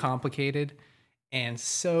 it's so complicated and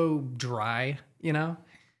so dry, you know.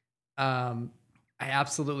 I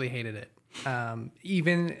absolutely hated it.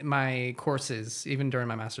 Even my courses, even during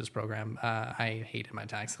my master's program, I hated my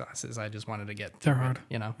tax classes. I just wanted to get They're through hard. it,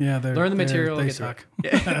 you know. Yeah, learn the material. They get through suck.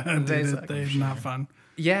 it. Yeah, they suck. They're not fun.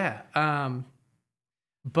 Yeah.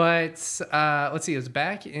 But let's see. It was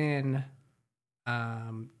back in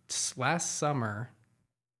last summer.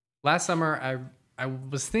 Last summer, I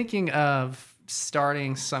was thinking of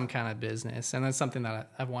starting some kind of business, and that's something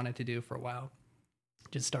that I've wanted to do for a while.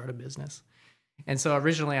 Just start a business. And so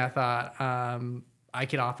originally I thought I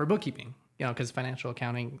could offer bookkeeping, you know, because financial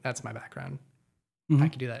accounting, that's my background. I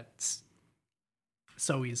could do that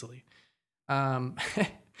so easily. But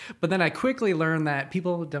then I quickly learned that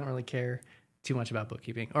people don't really care too much about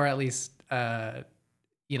bookkeeping, or at least,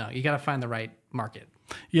 you know, you got to find the right market.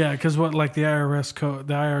 Yeah, because what like the IRS code,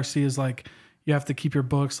 the IRC is like you have to keep your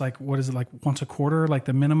books like what is it like once a quarter? Like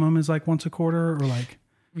the minimum is like once a quarter, or like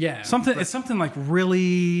something. It's something like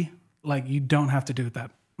really like you don't have to do it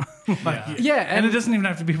that. And it doesn't even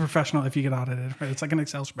have to be professional if you get audited. Right? It's like an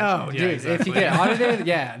Excel spreadsheet. Oh, dude, if you get audited,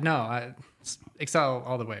 Excel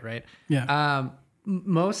all the way, right? Yeah.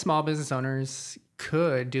 Most small business owners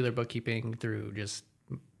could do their bookkeeping through just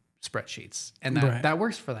spreadsheets, and that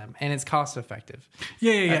works for them, and it's cost effective.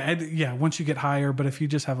 Yeah. Once you get higher, but if you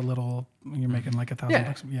just have a little, you're making like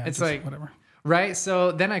 $1,000. Yeah, it's like whatever. Right.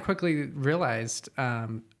 So then I quickly realized I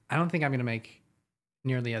don't think I'm going to make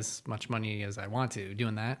nearly as much money as I want to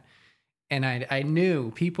doing that, and I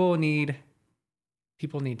knew people need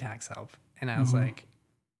tax help, and I was like,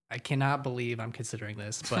 I cannot believe I'm considering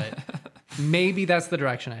this, but maybe that's the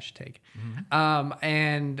direction I should take.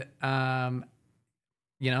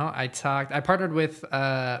 You know, I partnered with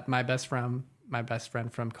my best friend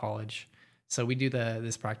from college. So we do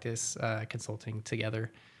this practice consulting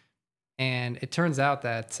together. And it turns out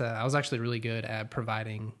that I was actually really good at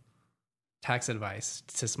providing tax advice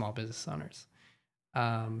to small business owners.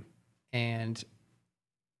 And,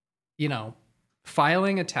 you know,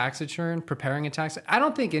 filing a tax return, preparing a tax, I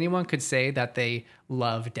don't think anyone could say that they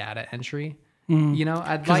love data entry. You know,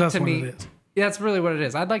 I'd like that's to what it meet. is. Yeah, that's really what it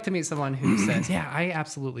is. I'd like to meet someone who says, yeah, I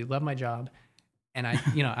absolutely love my job. And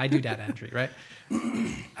I do data entry, right?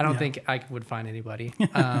 I don't think I would find anybody.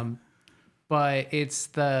 But it's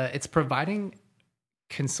providing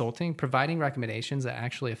consulting, providing recommendations that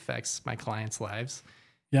actually affects my clients' lives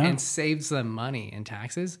and saves them money in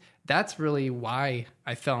taxes. That's really why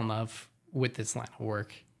I fell in love with this line of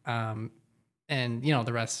work. And you know,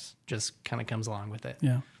 the rest just kind of comes along with it.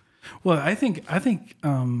 Yeah. Well, I think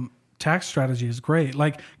tax strategy is great.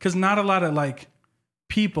 Like, cause not a lot of like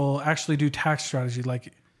people actually do tax strategy.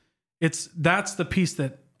 Like that's the piece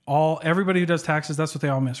that everybody who does taxes, that's what they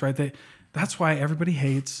all miss, right? That's why everybody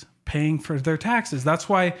hates paying for their taxes. That's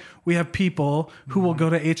why we have people who will go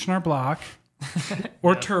to H&R Block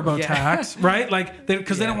or TurboTax, right? Like,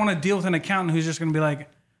 because they don't want to deal with an accountant who's just going to be like,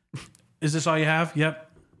 "Is this all you have?" Yep.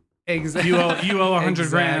 Exactly. You owe $100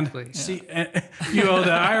 grand. Yeah. See, you owe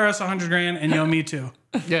the IRS $100 grand, and you owe me too.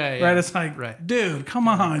 Yeah. Right? It's like, dude, come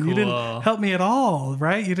on. You didn't help me at all,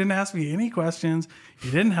 right? You didn't ask me any questions.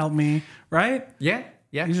 You didn't help me, right? Yeah.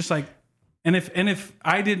 You're just like, and if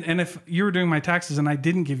you were doing my taxes and I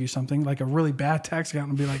didn't give you something like a really bad tax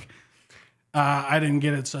accountant, would be like, I didn't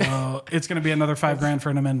get it, so it's going to be another $5 grand for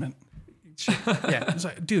an amendment. Yeah. It's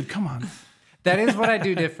like, dude, come on. That is what I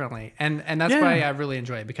do differently. And that's why I really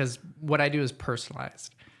enjoy it, because what I do is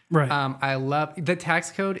personalized. Right. I love the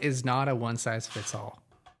tax code is not a one size fits all.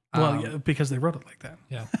 Well, yeah, because they wrote it like that.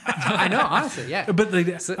 Yeah. I know, honestly, yeah. But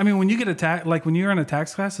when you get a tax, like when you're in a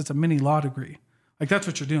tax class, it's a mini law degree. Like that's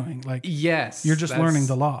what you're doing. Like yes, you're just learning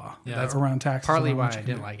the law around taxes. Partly why I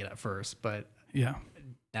didn't like it at first, but yeah,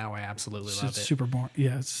 now I absolutely love it's it. super boring.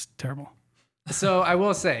 Yeah, it's terrible. So I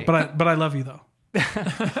will say, but I love you though.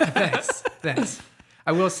 Thanks.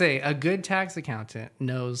 I will say a good tax accountant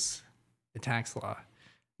knows the tax law,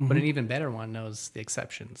 but an even better one knows the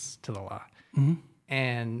exceptions to the law.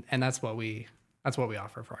 And that's what we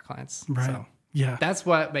offer for our clients. Right. So yeah. that's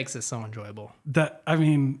what makes it so enjoyable.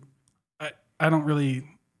 I don't really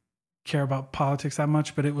care about politics that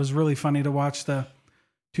much, but it was really funny to watch the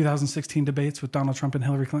 2016 debates with Donald Trump and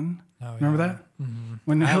Hillary Clinton. Remember that? Mm-hmm.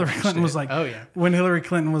 When Hillary Clinton was like, when Hillary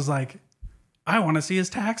Clinton was like, I want to see his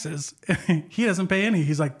taxes. He doesn't pay any.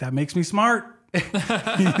 He's like, that makes me smart.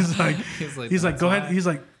 he's like, go ahead. He's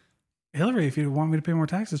like, Hillary, if you want me to pay more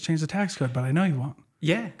taxes, change the tax code, but I know you won't.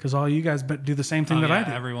 Yeah. Because all you guys do the same thing that I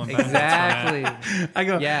do. Everyone exactly. I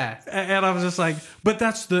go, yeah. And I was just like, but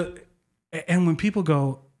that's and when people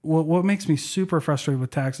go, what makes me super frustrated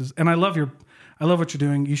with taxes, and I love what you're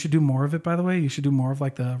doing. You should do more of it, by the way. You should do more of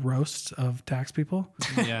like the roasts of tax people.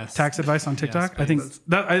 Yes. Tax advice on TikTok. Yes, I think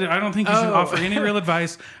that I don't think you should offer any real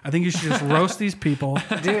advice. I think you should just roast these people.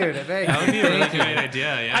 Dude, that would be a really great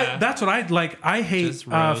idea. Yeah. That's what I'd like. I hate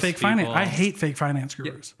fake finance. I hate fake finance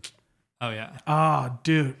gurus. Oh yeah. Ah,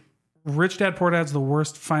 dude. Rich Dad Poor Dad's the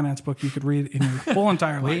worst finance book you could read in your whole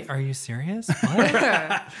entire life. Wait, are you serious? You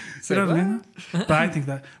know what I mean? But I think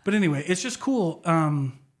that. But anyway, it's just cool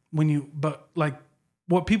but like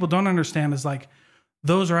what people don't understand is like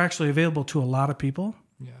those are actually available to a lot of people.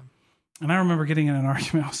 Yeah. And I remember getting in an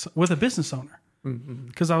argument with a business owner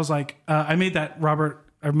because I was like, I made that Robert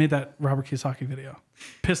Kiyosaki video.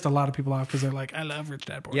 Pissed a lot of people off because they're like, I love Rich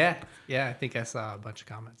Dad Poor Dad. Yeah. I think I saw a bunch of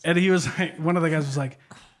comments. And he was like, one of the guys was like,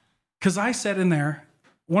 because I said in there,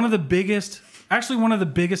 one of the biggest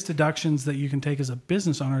deductions that you can take as a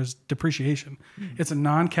business owner is depreciation. It's a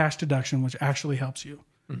non-cash deduction, which actually helps you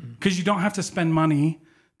because you don't have to spend money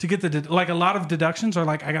to get like a lot of deductions are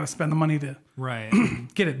like, I got to spend the money to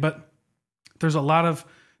get it. But there's a lot of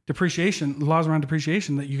laws around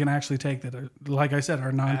depreciation that you can actually take that are, like I said,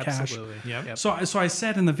 are non-cash. Absolutely. Yep. So I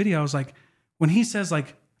said in the video, I was like, when he says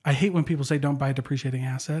like, I hate when people say don't buy a depreciating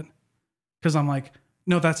asset because I'm like,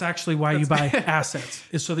 no, that's actually why you buy assets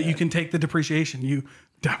is so that you can take the depreciation, you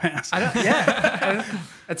dumbass.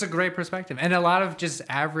 That's a great perspective. And a lot of just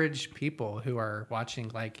average people who are watching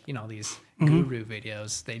like, these guru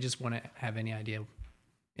videos, they just wouldn't have any idea.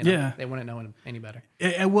 They wouldn't know any better.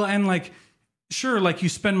 Well, and like, sure, like you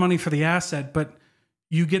spend money for the asset, but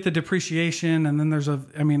you get the depreciation and then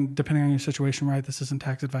depending on your situation, right? This isn't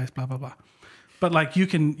tax advice, blah, blah, blah. But like you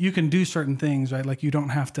can do certain things, right? Like you don't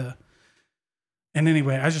have to. And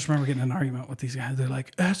anyway, I just remember getting in an argument with these guys. They're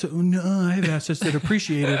like, I have assets that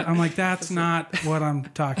appreciated. I'm like, that's not what I'm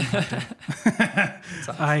talking about.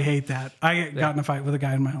 Awesome. I hate that. I got in a fight with a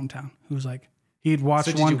guy in my hometown who was like, he'd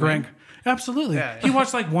watched one Grant. Absolutely. Yeah. He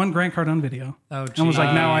watched like one Grant Cardone video. Oh, geez. And was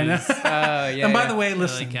like, now I know. And by the way,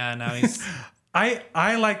 listen. Like, now he's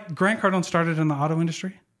I like Grant Cardone started in the auto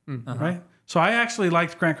industry, right? So I actually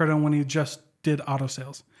liked Grant Cardone when he just did auto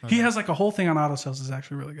sales. He has like a whole thing on auto sales is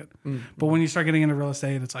actually really good. But when you start getting into real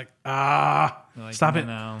estate, it's like, Like, stop it.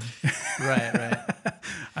 No. Right.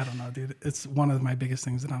 I don't know, dude. It's one of my biggest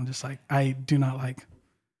things that I'm just like, I do not like.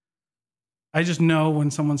 I just know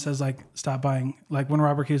when someone says like, stop buying, like when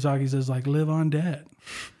Robert Kiyosaki says like, live on debt.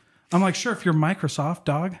 I'm like, sure, if you're Microsoft,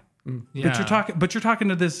 dog, Yeah. but you're talking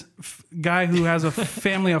to this guy who has a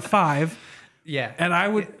family of 5. Yeah. And I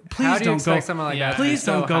would How please do you don't go. expect someone like that to be Please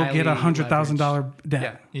so don't go get highly $100,000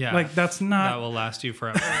 debt. Yeah. Like that's that not. will last you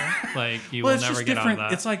forever. Like you Well, will it's never just get out of different.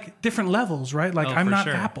 that. It's like different levels, right? Like Oh, I'm for not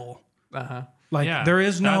sure. Apple. Uh-huh. Like Yeah, there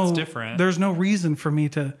is no that's different. There's no reason for me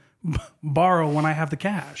to borrow when I have the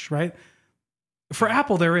cash, right? For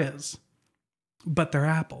Apple, there is, but they're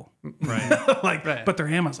Apple, Right. like, Right. but they're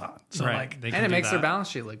Amazon. So Right. like, They And can it do makes their that. balance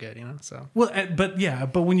sheet look good, so. well,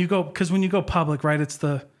 but when you go, because when you go public, right, it's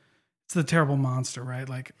the terrible monster, right?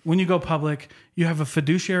 Like when you go public, you have a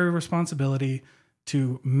fiduciary responsibility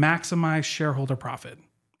to maximize shareholder profit,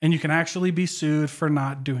 and you can actually be sued for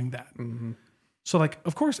not doing that. So like,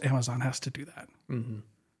 of course, Amazon has to do that,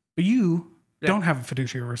 but you don't have a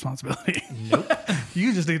fiduciary responsibility. Nope.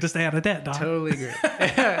 You just need to stay out of debt, dog. Totally agree.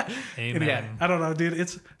 Amen. Yeah, I don't know, dude.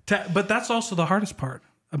 But that's also the hardest part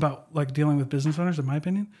about like dealing with business owners, in my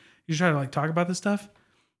opinion. You try to like talk about this stuff,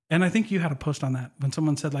 and I think you had a post on that when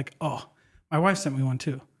someone said like, "Oh, my wife sent me one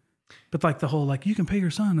too," but like the whole like you can pay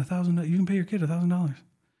your son $1,000, you can pay your kid $1,000.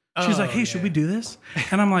 She's like, "Hey, should we do this?"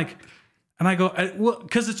 And I'm like, and I go, well,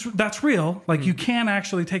 because that's real. Like you can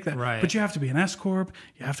actually take that, Right. but you have to be an S corp.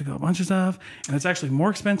 You have to go a bunch of stuff, and it's actually more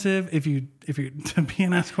expensive if you to be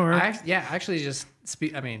an S corp. Actually, just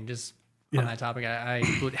on that topic, I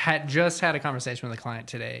had just had a conversation with a client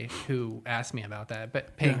today who asked me about that,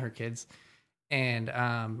 but paying her kids. And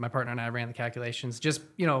my partner and I ran the calculations just,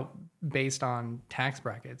 based on tax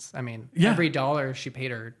brackets. I mean, every dollar she paid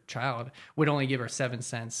her child would only give her 7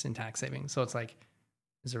 cents in tax savings. So it's like,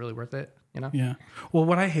 is it really worth it? Yeah. Well,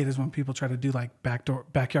 what I hate is when people try to do like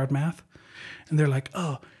backyard math, and they're like,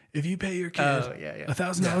 "Oh, if you pay your kid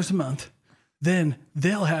 $1,000 a month, then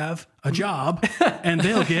they'll have a job, and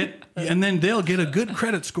then they'll get a good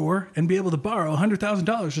credit score and be able to borrow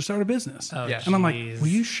 $100,000 to start a business." Oh, Yeah. And I'm like, jeez. "Will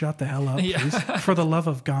you shut the hell up, please? For the love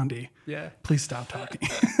of Gandhi, Yeah. please stop talking."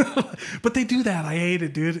 But they do that. I hate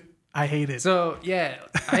it, dude. I hate it. So yeah,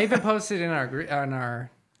 I even posted in our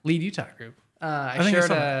Lead Utah group. I think I shared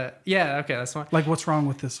saw okay, that's one. Like, what's wrong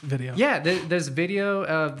with this video? Yeah, there's video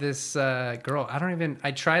of this girl.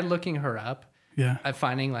 I tried looking her up. Yeah.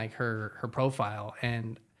 Finding like her profile,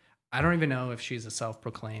 and I don't even know if she's a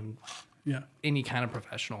self-proclaimed Yeah. any kind of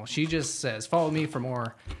professional. She just says, "Follow me for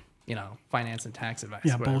more, finance and tax advice."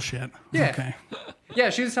 Yeah. whatever. Bullshit. Yeah. Okay.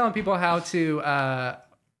 Yeah, she was telling people how to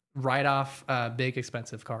write off big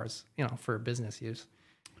expensive cars, for business use.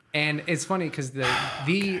 And it's funny because the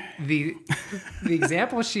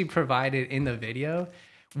example she provided in the video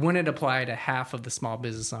wouldn't apply to half of the small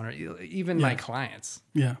business owner, even my clients.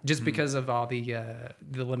 Yeah. Just because of all the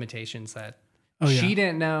limitations that Oh, yeah. she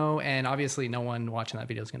didn't know, and obviously no one watching that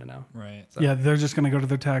video is going to know. Right. Yeah, they're just going to go to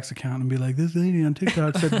their tax account and be like, "This lady on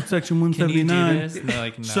TikTok said section Can you do 179." this? And they're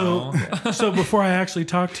like, no. So before I actually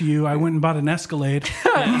talked to you, I went and bought an Escalade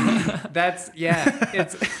It's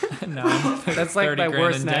no. that's like 30 my grand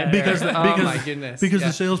worst in debt. nightmare. Oh my goodness! because Yeah.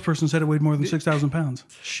 the salesperson said it weighed more than 6,000 pounds.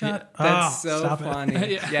 Shut up! That's so Stop it.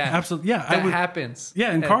 funny. Yeah, Absolutely. Yeah, That happens.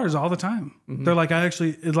 Yeah, in cars all the time. They're like,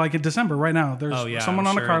 like in December right now, there's Oh, yeah, someone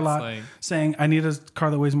I'm on a sure car it's lot like- saying, "I need a car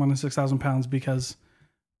that weighs more than 6,000 pounds because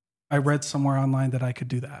I read somewhere online that I could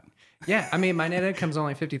do that." Yeah, I mean, my net income's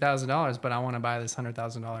only $50,000, but I want to buy this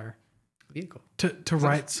 $100,000 vehicle. To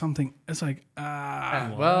write something, it's like,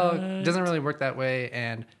 Well, it doesn't really work that way,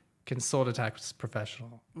 and consult a tax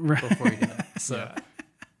professional Right. before you do that. So,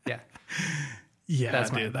 yeah. yeah, That's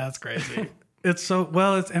dude, mine. that's crazy. It's so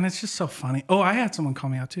well, it's just so funny. Oh, I had someone call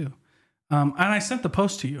me out too, and I sent the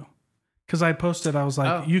post to you because I posted. I was like,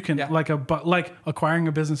 Oh, you can yeah. like acquiring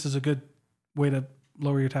a business is a good way to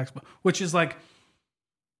lower your tax bill, which is like.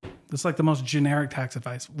 It's like the most generic tax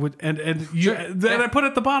advice. And you, then I put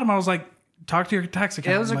at the bottom, I was like, talk to your tax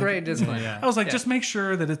accountant. It was a Like, great discipline. Yeah. I was like, Yeah. just make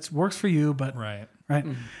sure that it works for you, but Right. right.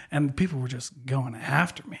 And people were just going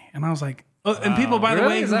after me, and I was like, oh, and people, by the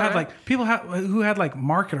Really? way, Is who that had right? like people who had like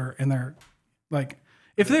marketer in their like.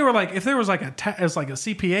 If there was like a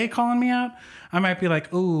CPA calling me out, I might be like,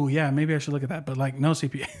 oh yeah, maybe I should look at that. But like no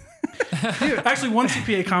CPA. Actually, one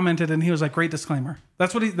CPA commented and he was like, "Great disclaimer."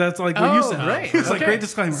 That's like what you said. Right. He was like, Okay. "Great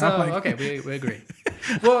disclaimer." So, I'm like, okay, we agree.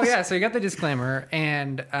 Well, yeah, so you got the disclaimer,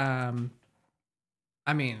 and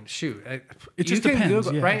I mean, shoot, It you just can depends,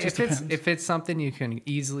 Google, yeah, it right? just If depends. it's something you can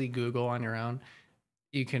easily Google on your own,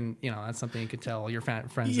 you can, that's something you could tell your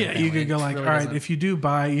friends. and Yeah, you family. could go It like, really all right, doesn't- if you do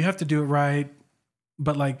buy, you have to do it right.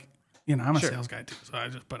 But like, I'm a Sure. sales guy too, so I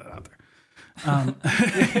just put it out there.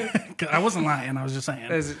 'Cause I wasn't lying. I was just saying.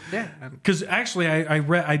 Yeah, Because actually,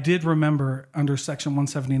 I did remember under Section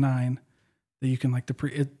 179 that you can like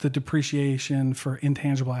the depreciation for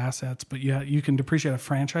intangible assets, but you can depreciate a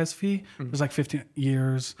franchise fee. It was like 15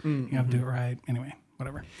 years. You have to do it right. Anyway,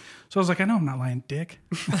 whatever. So I was like, I know I'm not lying, dick.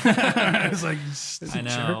 I was like, I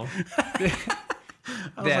know. I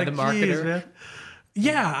was Yeah, like, the marketer. "Geez, man."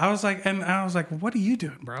 Yeah, I was like, what are you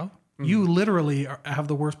doing, bro? You literally have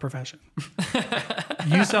the worst profession.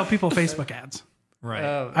 You sell people Facebook ads.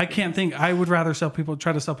 Right. I can't think. I would rather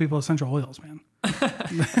try to sell people essential oils, man. yeah,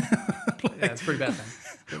 it's pretty bad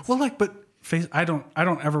then. Well, but I don't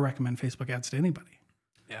ever recommend Facebook ads to anybody.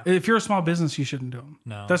 Yeah. If you're a small business, you shouldn't do them.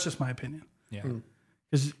 No. That's just my opinion. Yeah.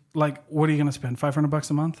 Because like, what are you going to spend? $500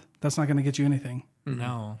 a month? That's not going to get you anything.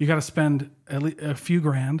 No. You got to spend at least a few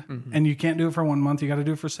grand, and you can't do it for 1 month. You got to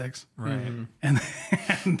do it for 6, Right. and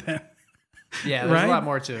then Yeah, there's Right? a lot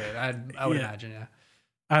more to it. I would Yeah. imagine. Yeah.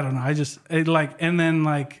 I don't know. And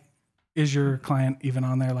then is your client even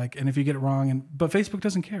on there? Like, and if you get it wrong, but Facebook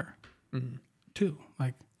doesn't care, too.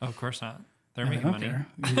 Like, Oh, of course not. They're they making don't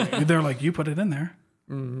money. care. They're like, you put it in there.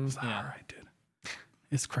 It's like, Yeah. all right, dude.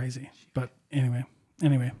 It's crazy. But anyway,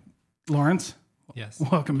 Lawrence, Yes.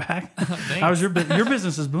 welcome back. Thanks. How's your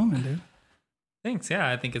business is booming, dude? Thanks. Yeah,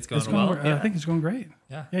 I think it's going It's going, well. Yeah. I think it's going great.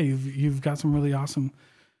 Yeah. Yeah, you've got some really awesome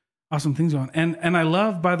things going. And I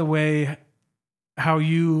love, by the way, how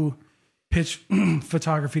you pitch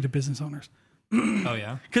photography to business owners. Oh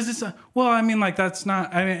yeah. Because it's that's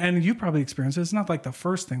not, and you probably experienced it. It's not like the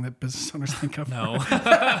first thing that business owners think of. No.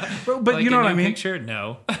 But Like you know a what I new mean? Picture?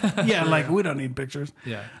 No. Yeah, like we don't need pictures.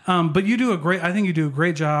 Yeah. But I think you do a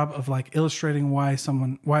great job of like illustrating why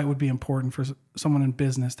it would be important for someone in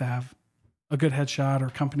business to have a good headshot, or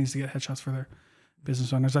companies to get headshots for their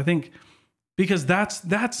business owners. I think because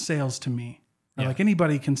that's sales to me. Yeah. Like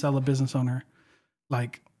anybody can sell a business owner,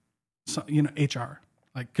 like, HR,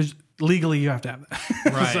 like, because legally you have to have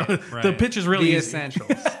that. Right, So right. the pitch is really The easy. essentials.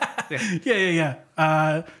 Yeah.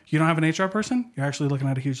 You don't have an HR person, you're actually looking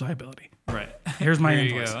at a huge liability. Right. Here's my Here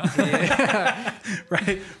you invoice. go.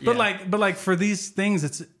 Right. But like for these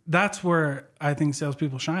things, that's where I think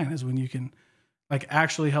salespeople shine, is when you can like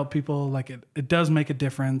actually help people. Like it does make a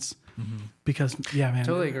difference, because man,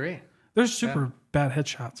 Totally agree. there's super bad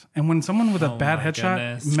headshots. And when someone with a Oh bad my headshot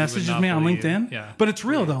goodness, you would messages not me on believe. LinkedIn, Yeah. but it's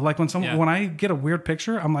real though. Like when I get a weird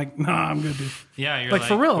picture, I'm like, nah, I'm good, dude. Yeah, you're Like,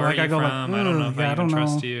 for real, where like, are I you go like, from? I don't know if "Ugh, I I even don't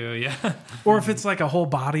trust know." you. Yeah. Or if it's like a whole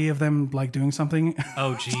body of them like doing something.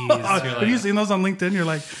 Oh geez. Have you seen those on LinkedIn? You're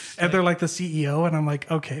like, and they're like the CEO, and I'm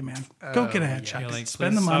like, okay, man, go get a headshot. You're like,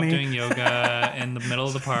 Spend the "Please money. Stop doing yoga in the middle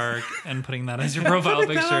of the park and putting that as your profile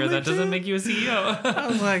Putting that on picture. That doesn't LinkedIn. make you a E CEO. I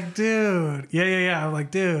was like, dude, yeah. I'm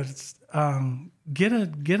like, dude, it's, get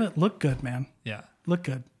it, look good, man, Yeah. look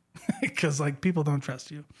good, because like people don't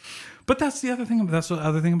trust you. But that's the other thing. That's the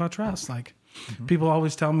other thing about trust. Like, people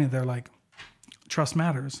always tell me, they're like, trust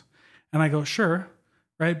matters, and I go, sure,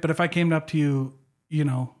 right. But if I came up to you,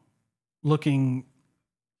 looking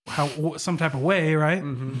some type of way, right,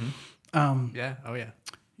 Yeah. Oh yeah.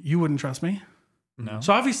 you wouldn't trust me. No.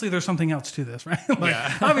 So obviously there's something else to this, right? Like,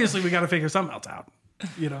 Yeah. obviously we got to figure something else out,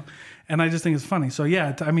 And I just think it's funny. So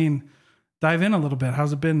yeah, dive in a little bit.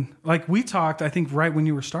 How's it been? Like, we talked, I think, right when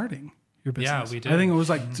you were starting your business. Yeah, we did. I think it was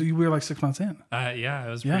like, so we were like 6 months in. Yeah, it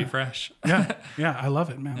was Yeah. pretty fresh. Yeah. I love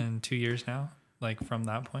it, man. And 2 years now, like from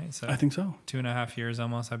that point. So I think so. 2.5 years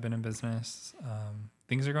almost I've been in business.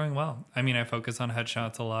 Things are going well. I mean, I focus on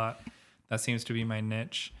headshots a lot. That seems to be my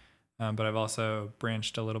niche. But I've also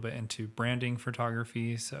branched a little bit into branding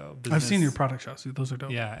photography. So I've seen your product shots. Dude. Those are dope.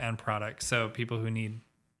 Yeah, and products. So people who need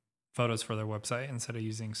photos for their website instead of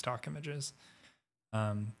using stock images.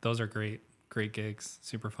 Those are great gigs,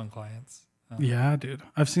 super fun clients. Yeah, dude.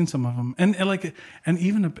 I've seen some of them. And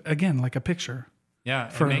even again, like a picture Yeah,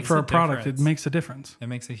 it for makes a product, difference. it makes a difference. It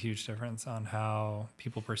makes a huge difference on how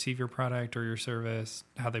people perceive your product or your service,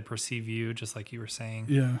 how they perceive you, just like you were saying.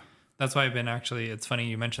 Yeah. That's why I've been it's funny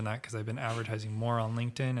you mentioned that, because I've been advertising more on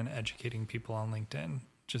LinkedIn and educating people on LinkedIn,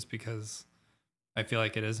 just because I feel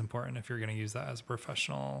like it is important if you're going to use that as a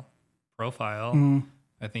professional profile. Mhm.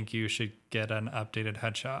 I think you should get an updated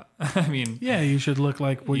headshot. I mean, Yeah, you should look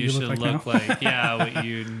like what you should look like now. what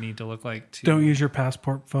you need to look like to Don't use your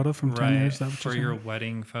passport photo from 10 years. Is that what for you're your saying?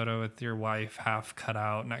 wedding photo with your wife half cut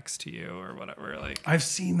out next to you or whatever. Like, I've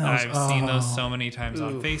seen those. I've seen those Oh. so many times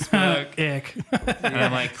on Ooh. Facebook. Ick. And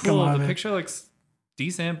I'm like, Come cool, on, the man. picture looks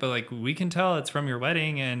decent, but like we can tell it's from your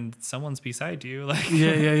wedding and someone's beside you. Like,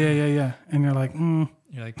 yeah. And you're like,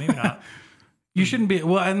 you're like, maybe not. you shouldn't be.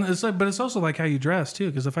 Well, and it's like, but it's also like how you dress too.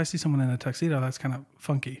 Because if I see someone in a tuxedo, that's kind of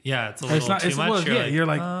funky. Yeah, it's a little too much. You're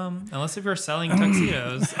like, unless if you're selling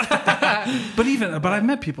tuxedos. but I've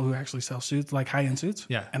met people who actually sell suits, like high end suits.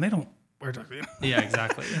 Yeah, and they don't wear tuxedo. Yeah,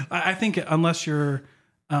 exactly. I think unless you're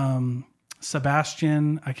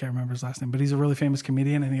Sebastian, I can't remember his last name, but he's a really famous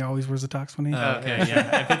comedian, and he always wears a tux when he. Okay,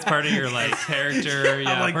 yeah. If it's part of your like character,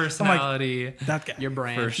 personality, that guy, your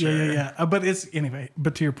brand, for sure. Yeah. But it's anyway.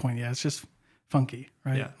 But to your point, yeah, it's just funky,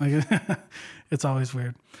 right? Yeah. Like it's always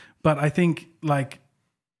weird. But I think like,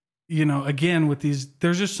 again with these,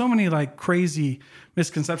 there's just so many like crazy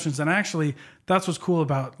misconceptions, and actually that's what's cool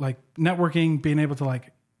about like networking, being able to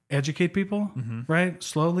like educate people, right?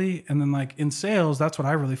 Slowly. And then like in sales, that's what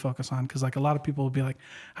I really focus on. Cause like a lot of people will be like,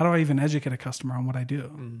 how do I even educate a customer on what I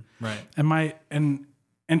do? Right. And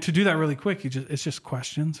to do that really quick, it's just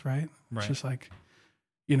questions, right? It's just like,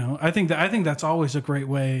 I think that's always a great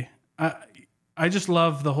way. I just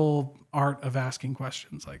love the whole art of asking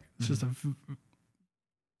questions. Like it's just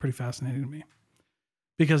pretty fascinating to me,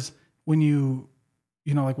 because when you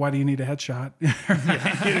like, why do you need a headshot?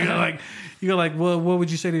 you go like, well, what would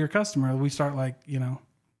you say to your customer? We start like,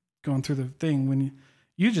 going through the thing when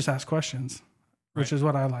you just ask questions, which is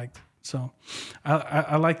what I liked. So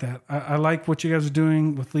I like that. I like what you guys are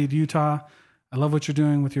doing with Lead Utah. I love what you're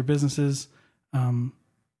doing with your businesses.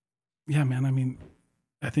 Yeah, man. I mean,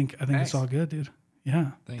 I think it's all good, dude.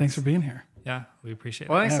 Yeah. Thanks for being here. Yeah. We appreciate it.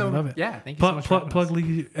 Well, I love it. Yeah. Thank you so much. Plug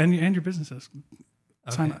Lead and your businesses.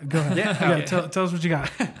 Okay. Go ahead. Yeah. Tell us what you got.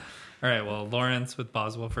 All right. Well, Lawrence with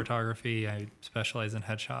Boswell Photography. I specialize in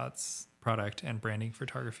headshots, product, and branding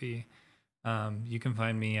photography. You can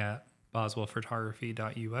find me at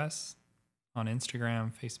boswellphotography.us on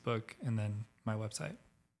Instagram, Facebook, and then my website.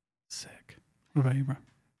 Sick. What about you, bro?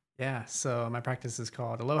 Yeah. So my practice is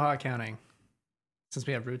called Aloha Accounting, since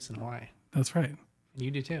we have roots in Hawaii. That's right. And you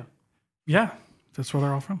do too. Yeah. That's where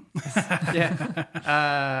they're all from. Yeah.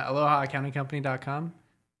 AlohaAccountingCompany.com,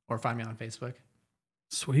 or find me on Facebook.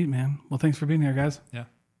 Sweet, man. Well, thanks for being here, guys. Yeah.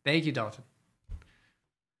 Thank you, Dalton.